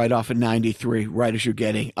billboard right off of 93, right as you're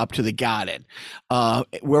getting up to the Garden.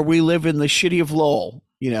 Where we live in the city of Lowell,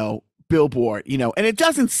 you know, billboard, you know, and it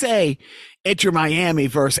doesn't say Inter Miami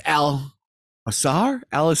versus Al Assar,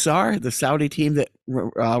 the Saudi team that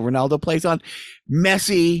Ronaldo plays on.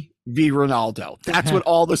 Messi v. Ronaldo. That's what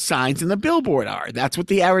all the signs in the billboard are. That's what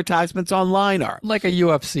the advertisements online are. Like a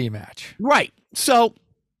UFC match. Right. So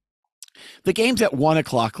the game's at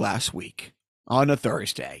 1:00 last week on a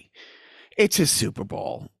Thursday. It's his Super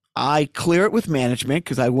Bowl. I clear it with management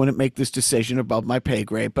because I wouldn't make this decision above my pay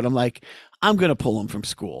grade, but I'm like, I'm going to pull him from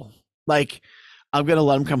school. Like, I'm going to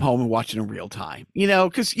let him come home and watch it in real time,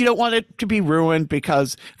 because you don't want it to be ruined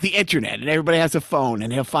because the internet and everybody has a phone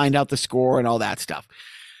and he'll find out the score and all that stuff.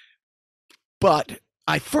 But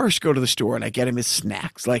I first go to the store and I get him his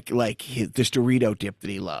snacks, like this Dorito dip that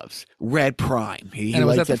he loves, Red Prime. He and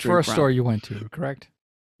was likes that the first Prime. store you went to, correct?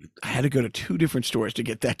 I had to go to 2 different stores to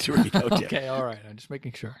get that Dorito dip. Okay, all right. I'm just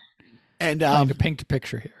making sure. And trying to paint a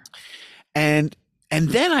picture here. And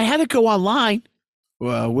then I had to go online.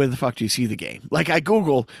 Well, where the fuck do you see the game? Like I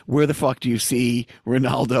Google, where the fuck do you see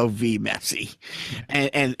Ronaldo v Messi?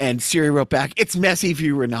 And Siri wrote back, it's Messi v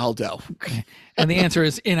Ronaldo. And the answer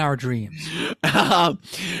is in our dreams.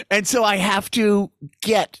 And so I have to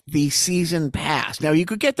get the season pass. Now you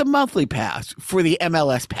could get the monthly pass for the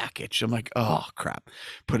MLS package. I'm like, oh crap.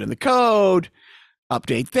 Put in the code,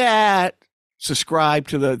 update that, subscribe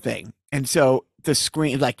to the thing. And so the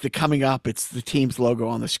screen, like the coming up, it's the team's logo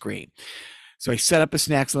on the screen. So I set up his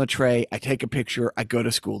snacks on the tray. I take a picture. I go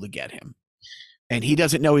to school to get him. And he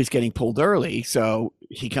doesn't know he's getting pulled early. So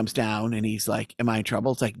he comes down and he's like, am I in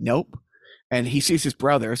trouble? It's like, nope. And he sees his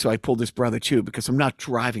brother. So I pulled his brother too, because I'm not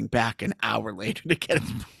driving back an hour later to get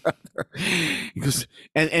his brother. He goes,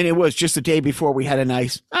 and it was just the day before we had a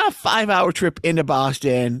nice 5-hour trip into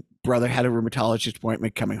Boston. Brother had a rheumatologist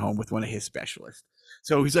appointment coming home with one of his specialists.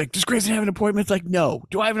 So he's like, does Grayson have an appointment? It's like, no.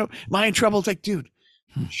 Do I have am I in trouble? It's like, dude,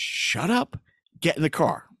 shut up. Get in the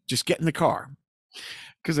car. Just get in the car.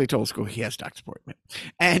 Because they told school he has a doctor's appointment.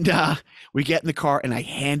 And we get in the car and I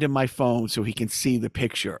hand him my phone so he can see the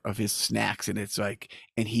picture of his snacks. And it's like,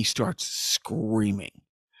 and he starts screaming.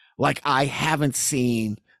 Like I haven't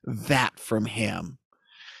seen that from him.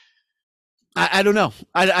 I don't know.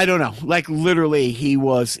 I don't know. Like literally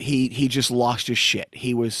he just lost his shit.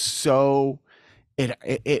 He was so,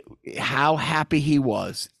 how happy he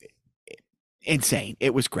was. Insane.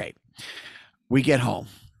 It was great. We get home.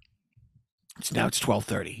 Now it's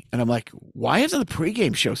 12:30. And I'm like, why hasn't the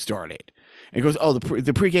pregame show started? And he goes, oh,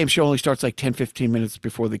 the pregame show only starts like 10, 15 minutes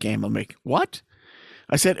before the game. I'm like, what?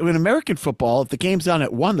 I said, in American football, if the game's on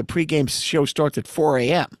at 1, the pregame show starts at 4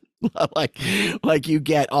 a.m. like you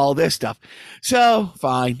get all this stuff. So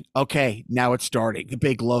fine. Okay. Now it's starting. The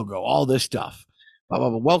big logo, all this stuff. Blah, blah,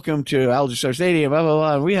 blah. Welcome to Al Jazeera Stadium. Blah,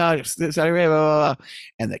 blah, blah. We are Saudi Arabia. Blah, blah, blah.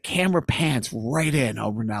 And the camera pans right in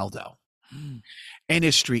on Ronaldo and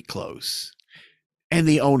his street clothes and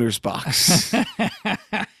the owner's box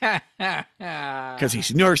because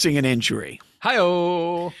he's nursing an injury.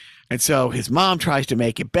 Hi-oh. And so his mom tries to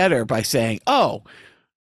make it better by saying, oh,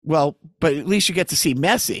 well, but at least you get to see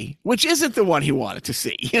Messi, which isn't the one he wanted to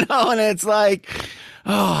see, and it's like,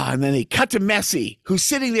 oh, and then he cut to Messi, who's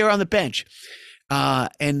sitting there on the bench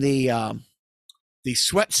in the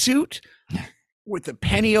sweatsuit with the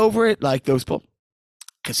penny over it, like those people.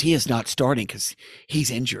 Because he is not starting because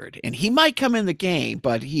he's injured. And he might come in the game,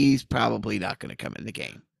 but he's probably not going to come in the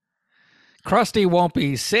game. Krusty won't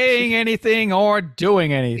be saying anything or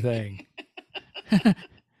doing anything.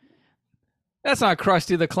 That's not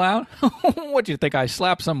Krusty the Clown. What do you think? I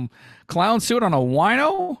slapped some clown suit on a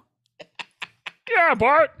wino? Yeah,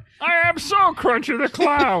 Bart. I am so Crunchy the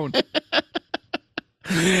Clown.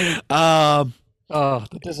 Oh,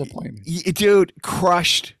 the disappointment. Dude,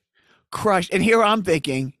 crushed. And here I'm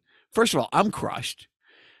thinking, first of all, I'm crushed.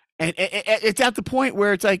 And it's at the point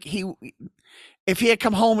where it's like if he had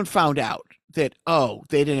come home and found out that, oh,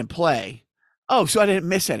 they didn't play. Oh, so I didn't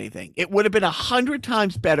miss anything. It would have been 100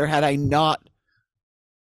 times better had I not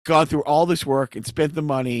gone through all this work and spent the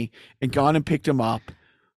money and gone and picked him up.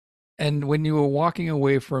 And when you were walking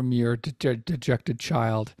away from your dejected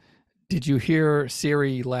child, did you hear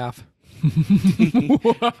Siri laugh?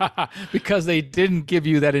 Because they didn't give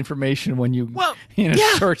you that information when you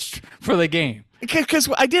searched for the game. Because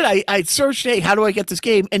I did. I searched, hey, how do I get this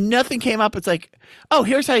game? And nothing came up. It's like, oh,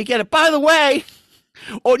 here's how you get it. By the way,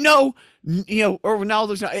 or no, or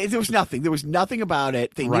Ronaldo's not. There was nothing. There was nothing about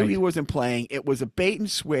it. They knew he wasn't playing. It was a bait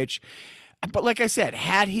and switch. But like I said,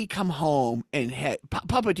 had he come home and had,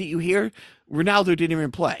 Papa, did you hear? Ronaldo didn't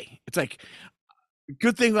even play. It's like,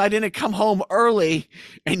 good thing I didn't come home early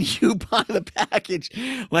and you buy the package.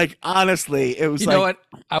 Like, honestly, it was you know what?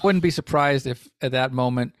 I wouldn't be surprised if at that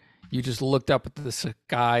moment you just looked up at this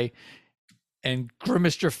guy and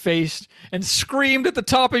grimaced your face and screamed at the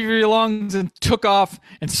top of your lungs and took off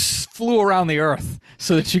and flew around the earth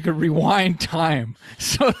so that you could rewind time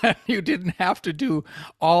so that you didn't have to do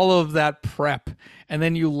all of that prep. And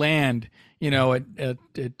then you land, at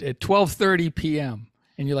 12:30 p.m.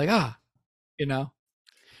 and you're like,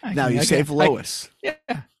 now you save Lois. Yeah.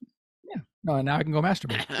 No, now I can go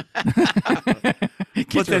masturbate.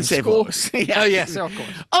 But then save Lois. Oh yes, of course.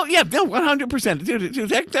 Oh yeah, no, 100%, dude.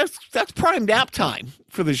 That's prime nap time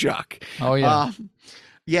for the Jacques. Oh yeah.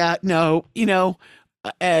 Yeah, no,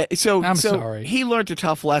 so sorry. he learned a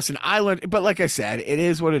tough lesson. I learned, but like I said, it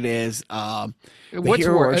is what it is. What's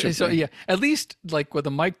worse? So yeah, at least like with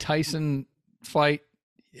the Mike Tyson fight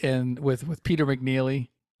and with Peter McNeely,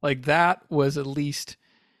 like that was at least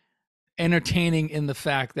entertaining in the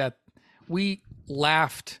fact that we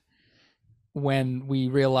laughed when we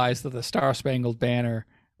realized that the Star Spangled Banner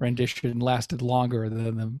rendition lasted longer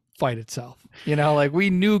than the fight itself. Like we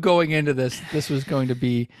knew going into this was going to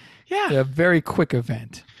be a very quick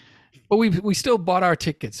event, but we still bought our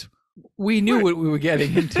tickets. We knew what we were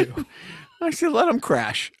getting into. I said, let them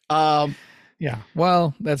crash. Yeah,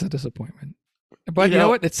 well, that's a disappointment. But you know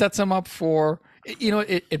what? It sets him up for,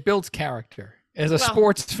 it builds character. As a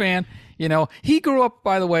sports fan, he grew up,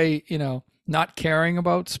 by the way, not caring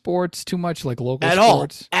about sports too much, like local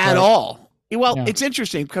sports. At all. Well, it's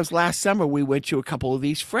interesting because last summer we went to a couple of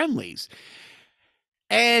these friendlies.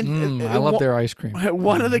 And I love their ice cream.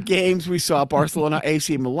 One of the games we saw, Barcelona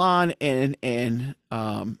AC Milan in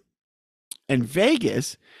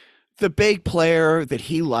Vegas, the big player that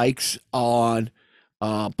he likes on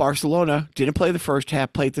Barcelona didn't play the first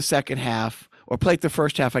half, played the second half, or played the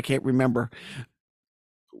first half, I can't remember.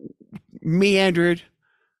 Meandered,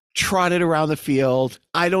 trotted around the field.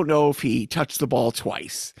 I don't know if he touched the ball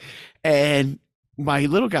twice. And my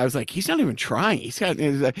little guy was like, he's not even trying.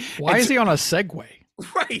 Why is he on a Segway?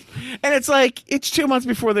 Right. And it's like, it's 2 months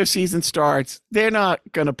before their season starts. They're not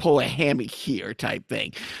going to pull a hammy here type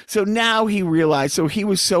thing. So now he realized, so he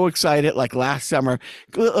was so excited like last summer.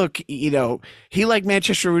 Look, he liked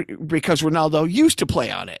Manchester because Ronaldo used to play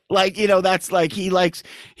on it. Like, that's like, he likes,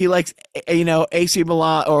 AC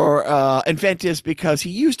Milan or Juventus because he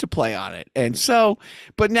used to play on it. And so,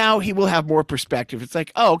 but now he will have more perspective. It's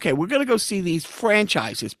like, oh, okay, we're going to go see these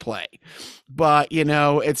franchises play. But,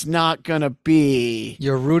 it's not going to be...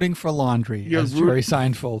 You're rooting for laundry, as Jerry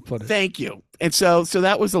Seinfeld put it. Thank you. And so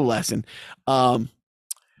that was a lesson. So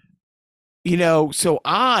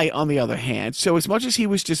I, on the other hand, so as much as he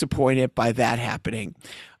was disappointed by that happening,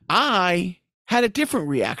 I had a different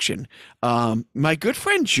reaction. My good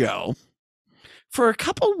friend Joe, for a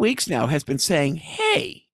couple of weeks now, has been saying,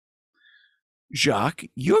 hey, Jacques,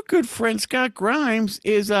 your good friend Scott Grimes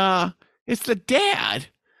is the dad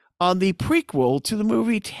on the prequel to the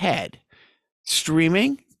movie Ted.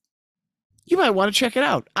 Streaming. You might want to check it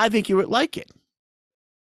out. I think you would like it.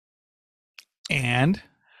 And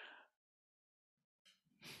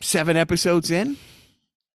 7 episodes in.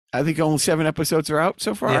 I think only 7 episodes are out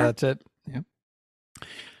so far. Yeah, that's it. Yeah.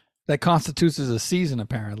 That constitutes as a season,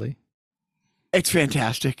 apparently. It's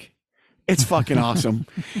fantastic. It's fucking awesome.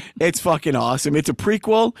 It's fucking awesome. It's a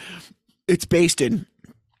prequel. It's based in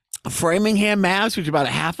Framingham, Mass., which is about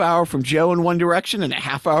a half hour from Joe in one direction and a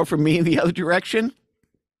half hour from me in the other direction.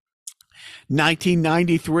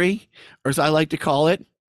 1993, or as I like to call it,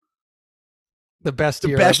 the best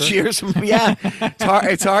years. Yeah,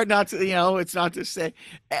 it's hard not to, it's not to say.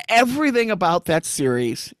 Everything about that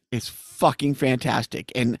series is fucking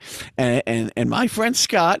fantastic, and my friend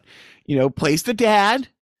Scott, plays the dad,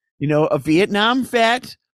 a Vietnam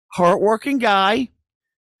vet, hardworking guy.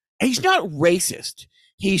 He's not racist.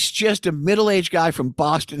 He's just a middle-aged guy from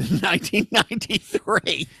Boston in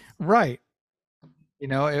 1993. Right.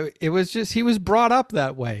 It was just, he was brought up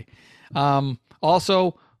that way.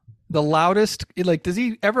 Also, the loudest, like, does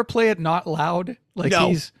he ever play it not loud? Like, no.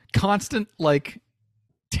 He's constant, like,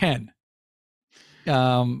 10.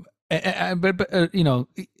 But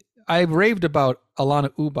I raved about Alana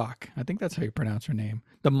Ubach. I think that's how you pronounce her name.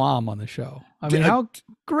 The mom on the show. I mean, how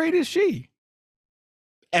great is she?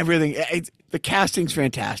 Everything. The casting's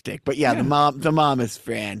fantastic, but yeah, the mom is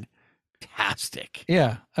fantastic.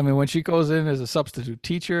 Yeah, I mean, when she goes in as a substitute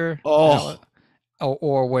teacher, or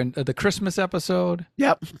when the Christmas episode.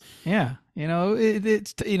 Yep. Yeah,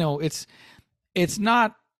 it's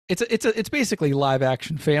basically live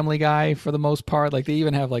action Family Guy for the most part. Like they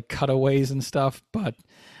even have like cutaways and stuff, but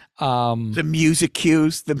the music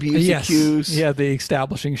cues, cues. Yeah, the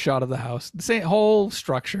establishing shot of the house, the same whole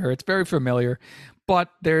structure. It's very familiar. But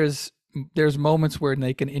there's moments where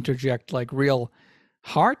they can interject like real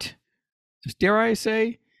heart, dare I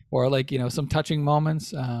say, or like, some touching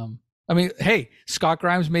moments. I mean, hey, Scott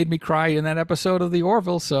Grimes made me cry in that episode of The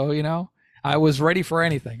Orville. So, I was ready for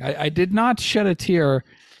anything. I did not shed a tear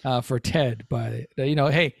for Ted, but,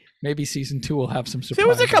 hey, Maybe season 2 will have some surprises. There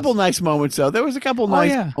was a couple nice moments, though. There was a couple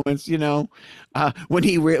nice moments,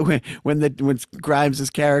 when Grimes'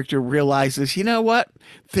 character realizes, you know what,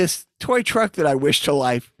 this toy truck that I wish to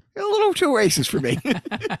life, a little too racist for me.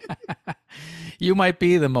 You might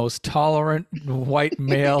be the most tolerant white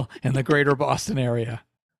male in the greater Boston area.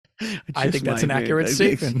 I think that's an accurate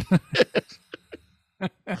statement.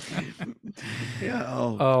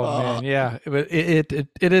 Yeah. Man, yeah.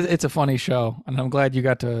 It's a funny show, and I'm glad you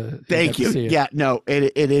got to. Thank you. To see it. Yeah, no,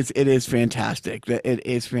 it is fantastic. It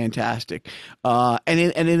is fantastic.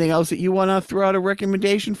 Anything else that you want to throw out a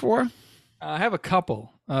recommendation for? I have a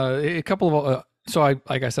couple. So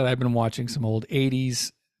like I said, I've been watching some old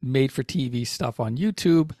 '80s made-for-TV stuff on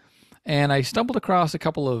YouTube, and I stumbled across a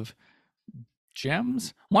couple of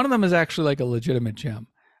gems. One of them is actually like a legitimate gem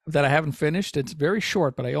that I haven't finished. It's very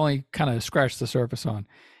short, but I only kind of scratched the surface on.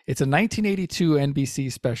 It's a 1982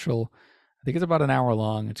 NBC special. I think it's about an hour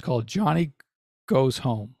long. It's called Johnny Goes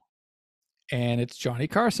Home. And it's Johnny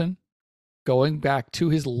Carson going back to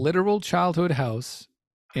his literal childhood house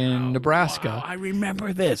in Nebraska. Wow, I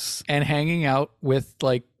remember this. And hanging out with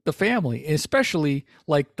like the family, especially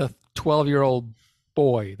like the 12-year-old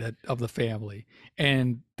boy of the family.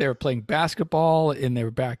 And they're playing basketball in their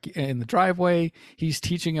back in the driveway. He's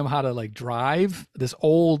teaching him how to like drive this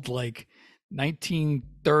old like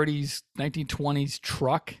 1930s, 1920s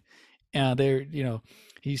truck. And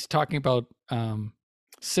he's talking about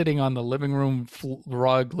sitting on the living room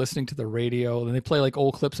rug, listening to the radio. And they play like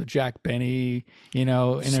old clips of Jack Benny,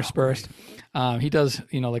 interspersed. He does,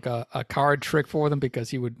 like a card trick for them because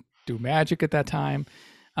he would do magic at that time.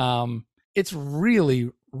 It's really,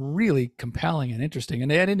 really compelling and interesting. And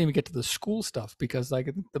I didn't even get to the school stuff because like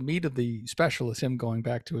the meat of the special is him going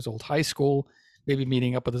back to his old high school, maybe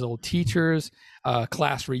meeting up with his old teachers,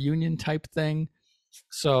 class reunion type thing.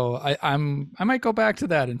 So I might go back to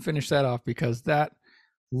that and finish that off because that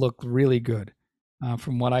looked really good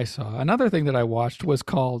from what I saw. Another thing that I watched was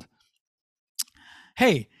called,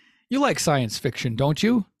 Hey, you like science fiction, don't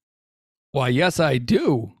you? Why, yes, I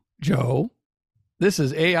do, Joe. This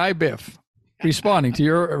is AI Biff responding to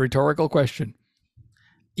your rhetorical question.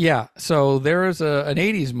 Yeah, so there's an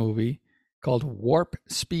 80s movie called Warp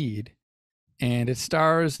Speed, and it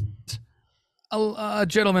stars a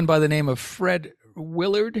gentleman by the name of Fred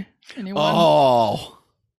Willard. Anyone? Oh.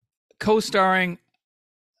 Co-starring,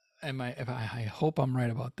 I hope I'm right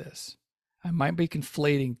about this. I might be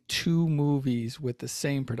conflating two movies with the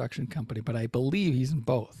same production company, but I believe he's in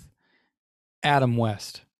both. Adam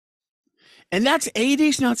West. And that's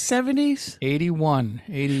 80s, not 70s? 81.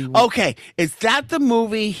 Okay. Is that the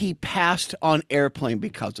movie he passed on Airplane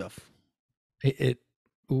because of? I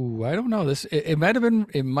don't know. It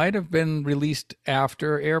might have been released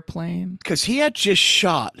after Airplane. Because he had just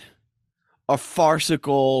shot a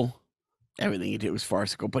farcical, everything he did was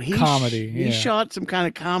farcical, but he shot some kind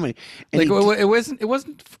of comedy. And it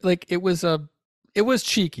was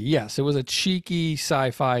cheeky. Yes, it was a cheeky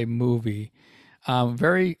sci-fi movie.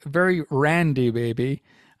 Very, very randy, baby.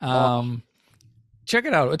 Check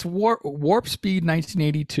it out. It's Warp Speed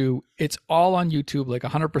 1982. It's all on YouTube, like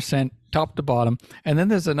 100% top to bottom. And then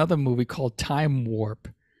there's another movie called Time Warp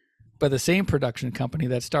by the same production company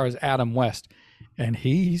that stars Adam West. And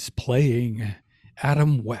he's playing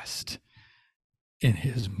Adam West in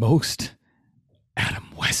his most Adam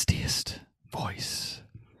Westiest voice.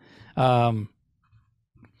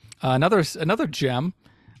 Another gem.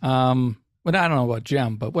 Well, I don't know about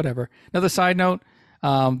gem, but whatever. Another side note,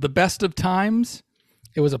 The Best of Times.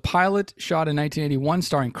 It was a pilot shot in 1981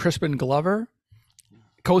 starring Crispin Glover,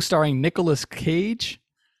 co-starring Nicolas Cage.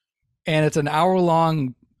 And it's an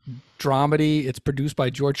hour-long dramedy. It's produced by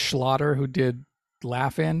George Schlatter, who did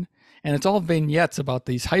Laugh-In. And it's all vignettes about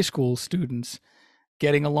these high school students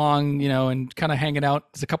getting along, and kind of hanging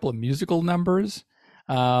out. There's a couple of musical numbers.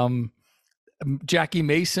 Jackie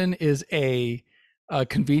Mason is a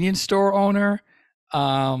convenience store owner.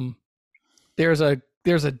 There's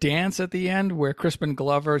a dance at the end where Crispin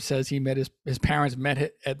Glover says he met his parents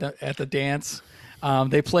met at the dance.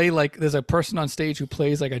 They play like there's a person on stage who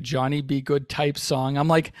plays like a Johnny B. Good type song. I'm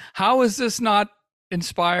like, how is this not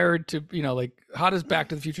inspired to, how does Back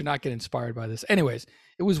to the Future not get inspired by this? Anyways,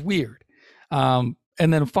 it was weird. And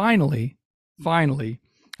then finally,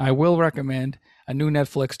 I will recommend a new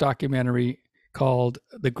Netflix documentary called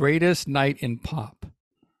The Greatest Night in Pop.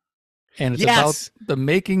 And it's about the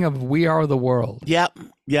making of We Are the World. Yep.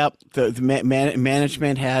 The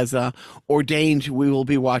management has ordained we will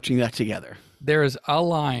be watching that together. There's a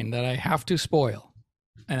line that I have to spoil.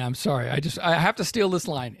 And I'm sorry. I have to steal this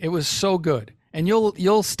line. It was so good. And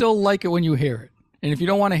you'll still like it when you hear it. And if you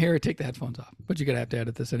don't want to hear it, take the headphones off. But you're gonna have to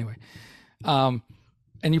edit this anyway. And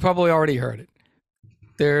you probably already heard it.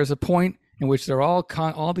 There's a point in which they're all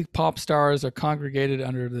the pop stars are congregated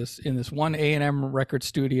in this one A&M record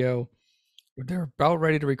studio. They're about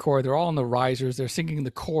ready to record. They're all in the risers. They're singing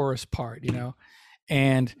the chorus part,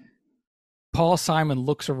 and Paul Simon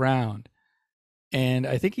looks around, and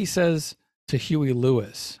I think he says to Huey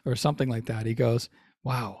Lewis or something like that. He goes,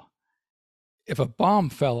 "Wow, if a bomb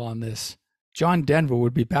fell on this, John Denver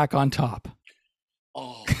would be back on top."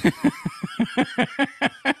 Oh.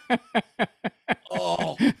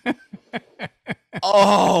 Oh.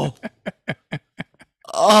 Oh.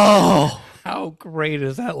 Oh. How great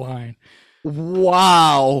is that line?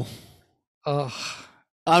 Wow. Ugh.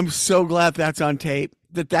 I'm so glad that's on tape,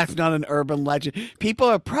 that's not an urban legend. People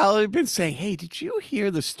have probably been saying, hey, did you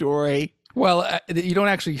hear the story? Well, you don't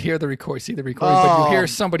actually hear the recording, but you hear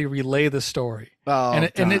somebody relay the story. Oh,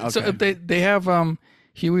 So they have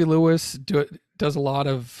Huey Lewis does a lot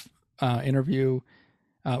of interview.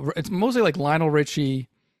 It's mostly like Lionel Richie,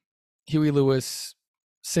 Huey Lewis,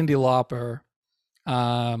 Cyndi Lauper.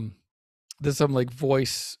 There's some like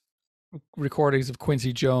voice recordings of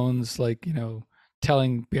Quincy Jones, like,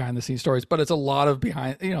 telling behind the scenes stories, but it's a lot of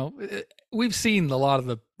we've seen a lot of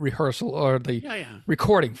the rehearsal or the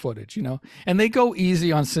recording footage, and they go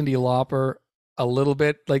easy on Cyndi Lauper a little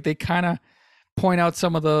bit. Like they kind of point out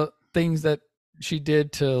some of the things that she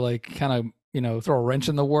did to like kind of, throw a wrench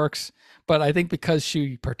in the works. But I think because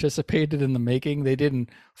she participated in the making, they didn't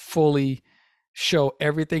fully show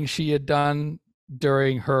everything she had done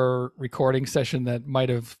during her recording session that might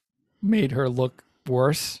have made her look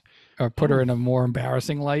worse or put her in a more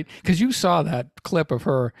embarrassing light. Because you saw that clip of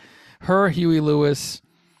her, Huey Lewis,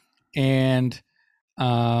 and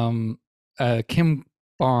Kim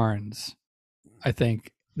Barnes. I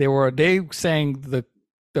think they sang the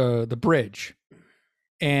bridge,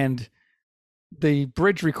 and the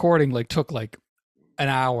bridge recording like took like an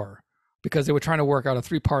hour because they were trying to work out a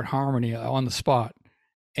 3-part harmony on the spot,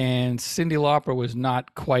 and Cyndi Lauper was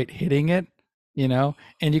not quite hitting it,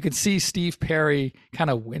 and you could see Steve Perry kind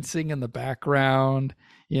of wincing in the background,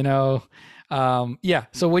 So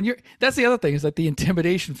that's the other thing, is that the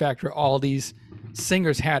intimidation factor all these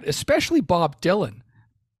singers had, especially Bob Dylan.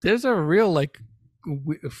 There's a real like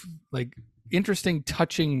interesting,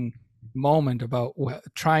 touching moment about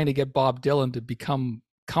trying to get Bob Dylan to become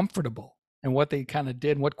comfortable, and what they kind of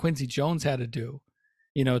did, and what Quincy Jones had to do,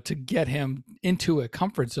 to get him into a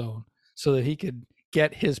comfort zone so that he could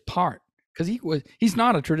get his part. Because he's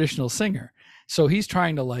not a traditional singer, so he's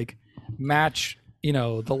trying to like match,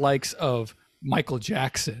 the likes of Michael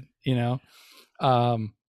Jackson. There's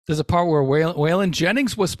a part where Waylon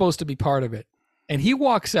Jennings was supposed to be part of it, and he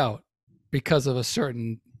walks out because of a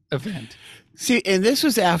certain event. See, and this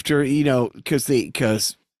was after, because Do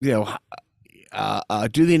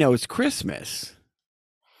They Know It's Christmas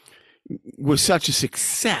was such a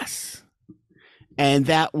success, and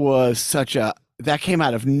that came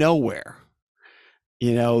out of nowhere.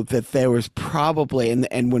 That there was probably,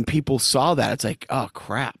 and when people saw that, it's like, oh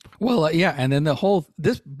crap. Well, and then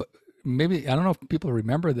maybe, I don't know if people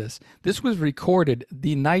remember this. This was recorded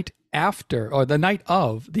the night after, or the night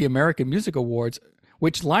of, the American Music Awards,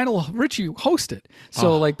 which Lionel Richie hosted.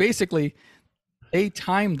 So like basically they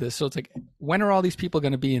timed this. So it's like, when are all these people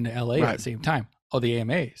going to be in LA at the same time? Oh, the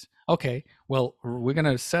AMAs. Okay, well, we're going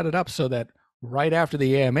to set it up so that right after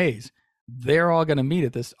the AMAs, they're all going to meet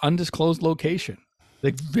at this undisclosed location,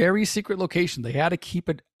 the very secret location. They had to keep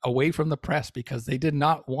it away from the press because they did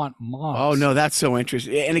not want mobs. Oh no, that's so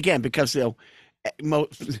interesting. And again, because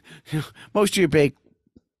most of your big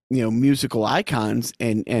musical icons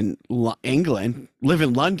in England live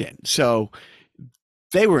in London, so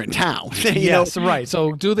they were in town. Yes, right.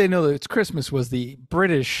 So Do They Know That It's Christmas was the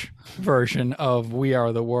British version of We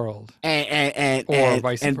Are the World, and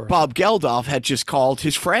vice versa. Bob Geldof had just called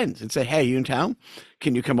his friends and said, "Hey, you in town?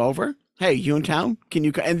 Can you come over? Hey, you in town? Can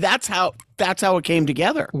you?" And that's how it came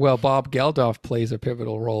together. Well, Bob Geldof plays a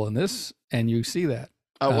pivotal role in this, and you see that.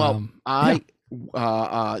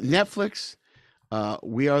 Netflix,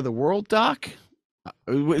 We Are the World doc.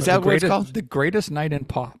 Is that what it's called? The Greatest Night in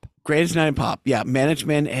Pop. Greatest Night in Pop. Yeah,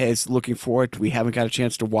 management is looking forward. We haven't got a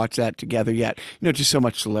chance to watch that together yet. Just so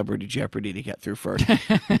much Celebrity Jeopardy to get through first.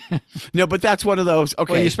 No, but that's one of those.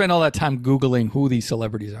 Okay, well, you spend all that time Googling who these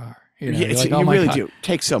celebrities are. You really do.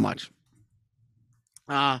 Takes so much.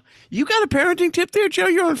 You got a parenting tip there, Joe?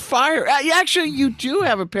 You're on fire. Actually, you do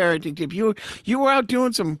have a parenting tip. You were out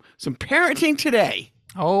doing some parenting today.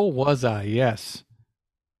 Oh, was I? Yes.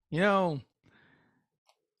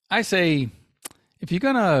 I say, if you're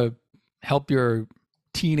gonna help your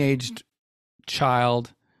teenaged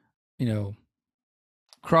child,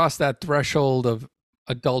 cross that threshold of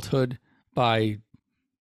adulthood by,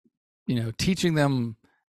 teaching them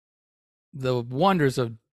the wonders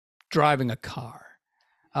of driving a car.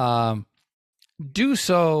 Do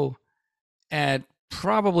so at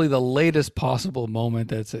probably the latest possible moment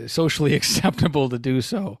that's socially acceptable to do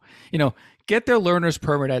so. Get their learner's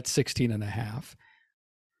permit at 16 and a half.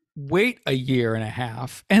 Wait a year and a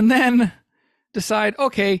half, and then decide,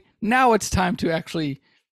 okay, now it's time to actually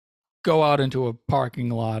go out into a parking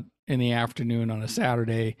lot in the afternoon on a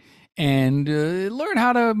Saturday and learn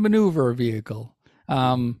how to maneuver a vehicle.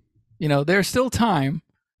 There's still time.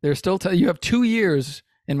 You have 2 years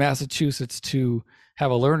in Massachusetts to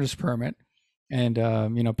have a learner's permit and,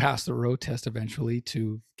 pass the road test eventually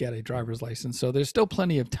to get a driver's license. So there's still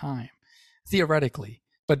plenty of time, theoretically.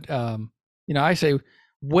 But, I say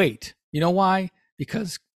wait. You know why?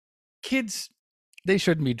 Because kids, they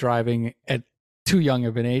shouldn't be driving at too young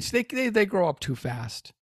of an age. They grow up too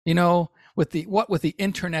fast. With the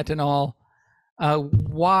internet and all,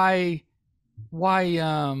 why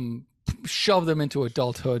shove them into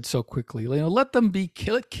adulthood so quickly?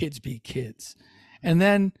 Let kids be kids, and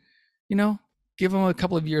then give them a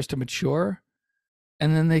couple of years to mature,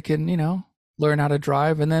 and then they can learn how to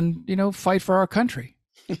drive, and then fight for our country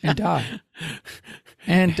and die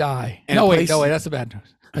and die. No wait, that's the bad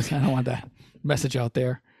news. I don't want that message out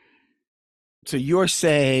there. So you're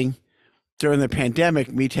saying during the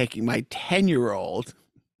pandemic, me taking my 10-year-old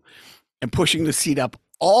and pushing the seat up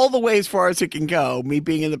all the way as far as it can go, me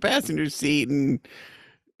being in the passenger seat, and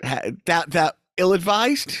that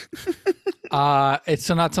ill-advised? It's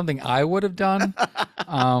not something I would have done.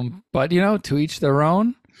 But to each their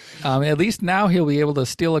own. At least now he'll be able to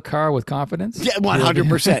steal a car with confidence. Yeah,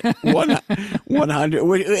 100%. 100.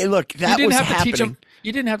 Look, that was happening.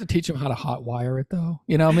 You didn't have to teach him how to hot wire it, though.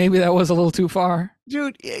 Maybe that was a little too far.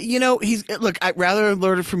 Dude, I'd rather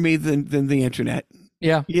learn it from me than the internet.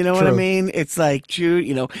 Yeah. You know what I mean? It's like, dude,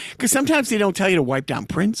 because sometimes they don't tell you to wipe down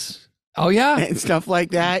prints. Oh, yeah. And stuff like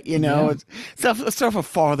that, It's stuff a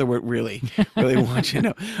father would really want you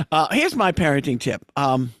to know. Here's my parenting tip.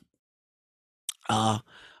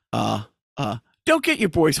 Don't get your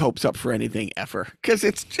boys' hopes up for anything ever, because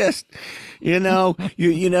it's just,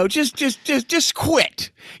 just quit.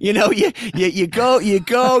 You go,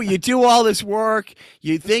 you do all this work.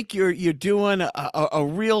 You think you're doing a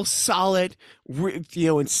real solid,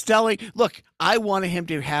 instilling. Look, I wanted him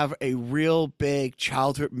to have a real big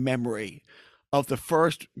childhood memory of the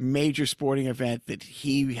first major sporting event that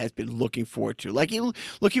he has been looking forward to. He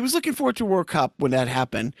was looking forward to World Cup when that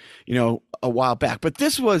happened, a while back. But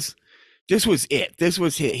this was it. This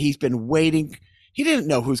was it. He's been waiting. He didn't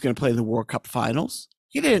know who was going to play in the World Cup finals.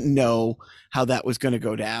 He didn't know how that was going to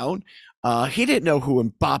go down. He didn't know who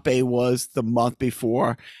Mbappe was the month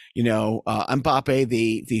before. Mbappe,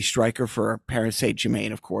 the striker for Paris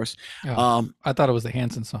Saint-Germain, of course. Oh, I thought it was the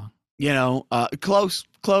Hanson song. Close.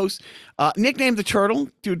 Nicknamed the Turtle.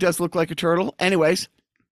 Dude does look like a turtle. Anyways,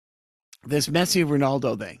 this Messi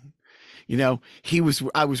Ronaldo thing.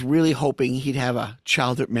 I was really hoping he'd have a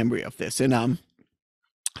childhood memory of this, and a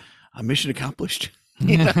mission accomplished.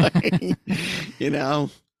 They say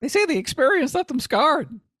the experience left them scarred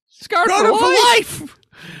for life.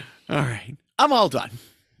 All right, I'm all done.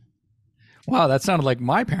 Wow, that sounded like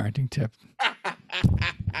my parenting tip.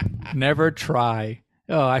 Never try.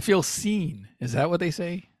 Oh, I feel seen. Is that what they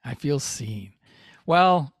say? I feel seen.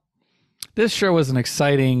 Well, this sure was an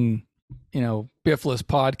exciting, Biffless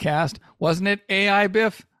podcast, wasn't it, AI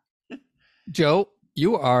Biff? Joe,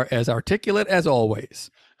 you are as articulate as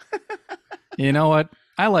always. You know what?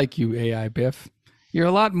 I like you, AI Biff. You're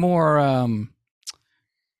a lot more, I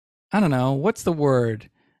don't know, what's the word?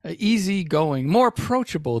 Easygoing, more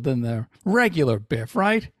approachable than the regular Biff,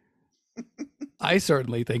 right? I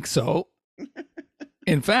certainly think so.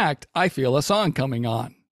 In fact, I feel a song coming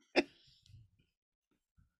on.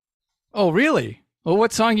 Oh, really? Well,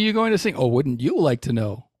 what song are you going to sing? Oh, wouldn't you like to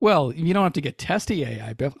know? Well, you don't have to get testy,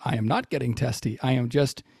 AI Biff. I am not getting testy. I am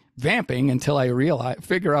just vamping until I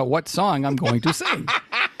figure out what song I'm going to sing.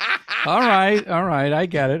 All right. I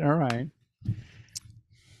get it. All right.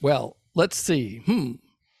 Well, let's see.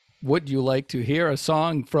 Would you like to hear a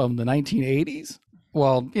song from the 1980s?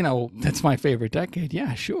 Well, that's my favorite decade.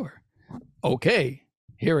 Yeah, sure. Okay,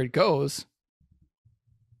 here it goes.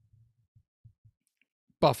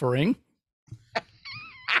 Buffering.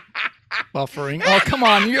 Oh, come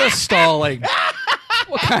on, you're stalling.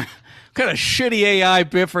 What kind of shitty AI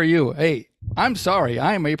Biff are you? Hey, I'm sorry,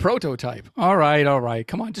 I'm a prototype. All right.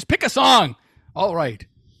 Come on, just pick a song. All right.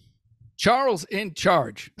 Charles in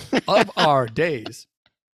charge of our days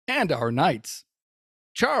and our knights.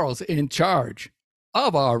 Charles in charge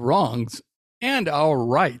of our wrongs and our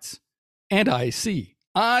rights. And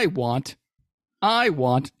I want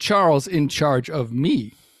Charles in charge of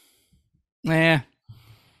me. You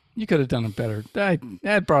could have done it better.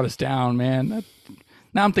 That brought us down, man.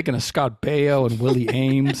 Now I'm thinking of Scott Baio and Willie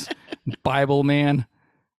Ames, Bible Man.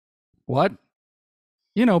 What?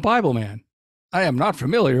 You know, Bible Man. I am not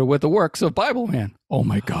familiar with the works of Bible Man. Oh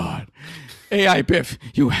my God. AI Biff,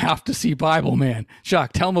 you have to see Bible Man.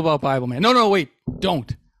 Jacques, tell him about Bible Man. No, wait.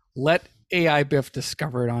 Don't. Let AI Biff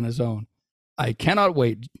discover it on his own. I cannot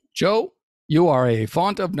wait. Joe, you are a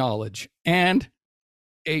font of knowledge and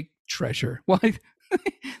a treasure. Why?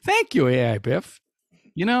 Thank you, AI Biff.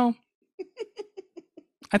 You know,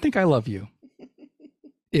 I think I love you.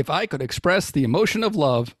 If I could express the emotion of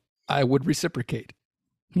love, I would reciprocate.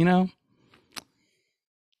 You know,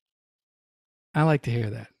 I like to hear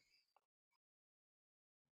that.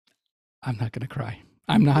 I'm not going to cry.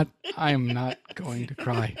 I am not going to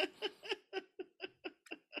cry.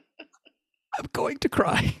 I'm going to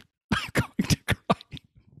cry. I'm going to cry.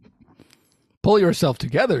 Pull yourself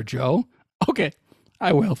together, Joe. Okay,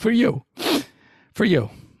 I will. For you. For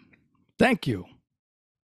you. Thank you.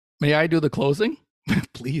 May I do the closing?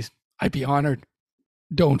 Please, I'd be honored.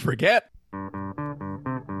 Don't forget.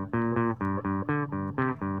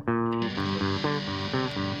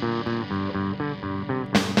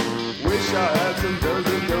 Wish I had some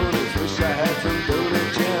dozen donuts. Wish I had some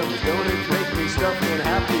donut jams. Donuts make me stuffed and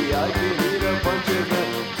happy. I can eat a bunch of them.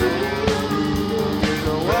 It's a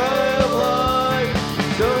wildlife.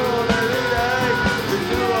 Donut is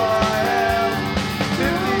who I am. 52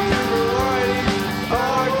 varieties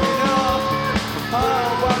aren't enough.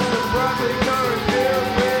 How about some broccoli currant filled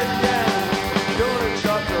with jam? Donut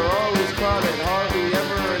shops are always crowded. Hardly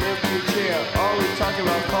ever an empty chair. Always talking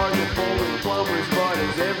about cars and bowling, plumbers,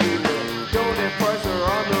 buttons everywhere. Donut prices are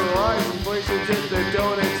on the rise in places if the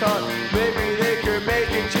donut's hot. Maybe they could make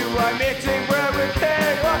it too by mixing bread with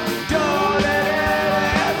cake. Donut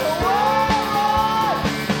is the world.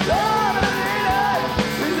 Donut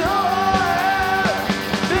is who I am.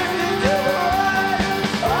 52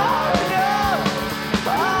 varieties are enough.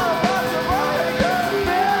 How about some broccoli currant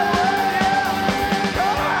filled with jam?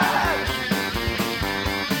 Come on.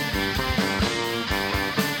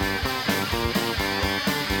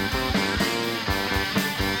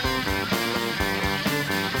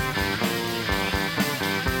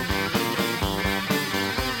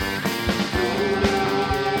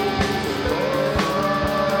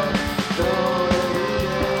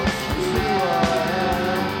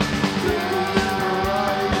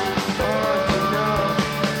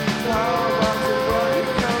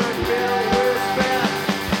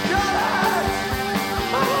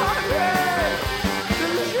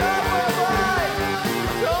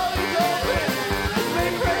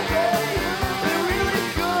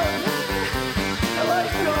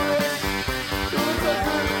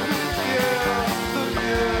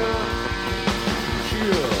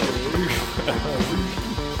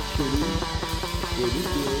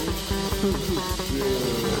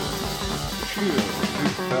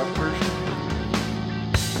 Peppers.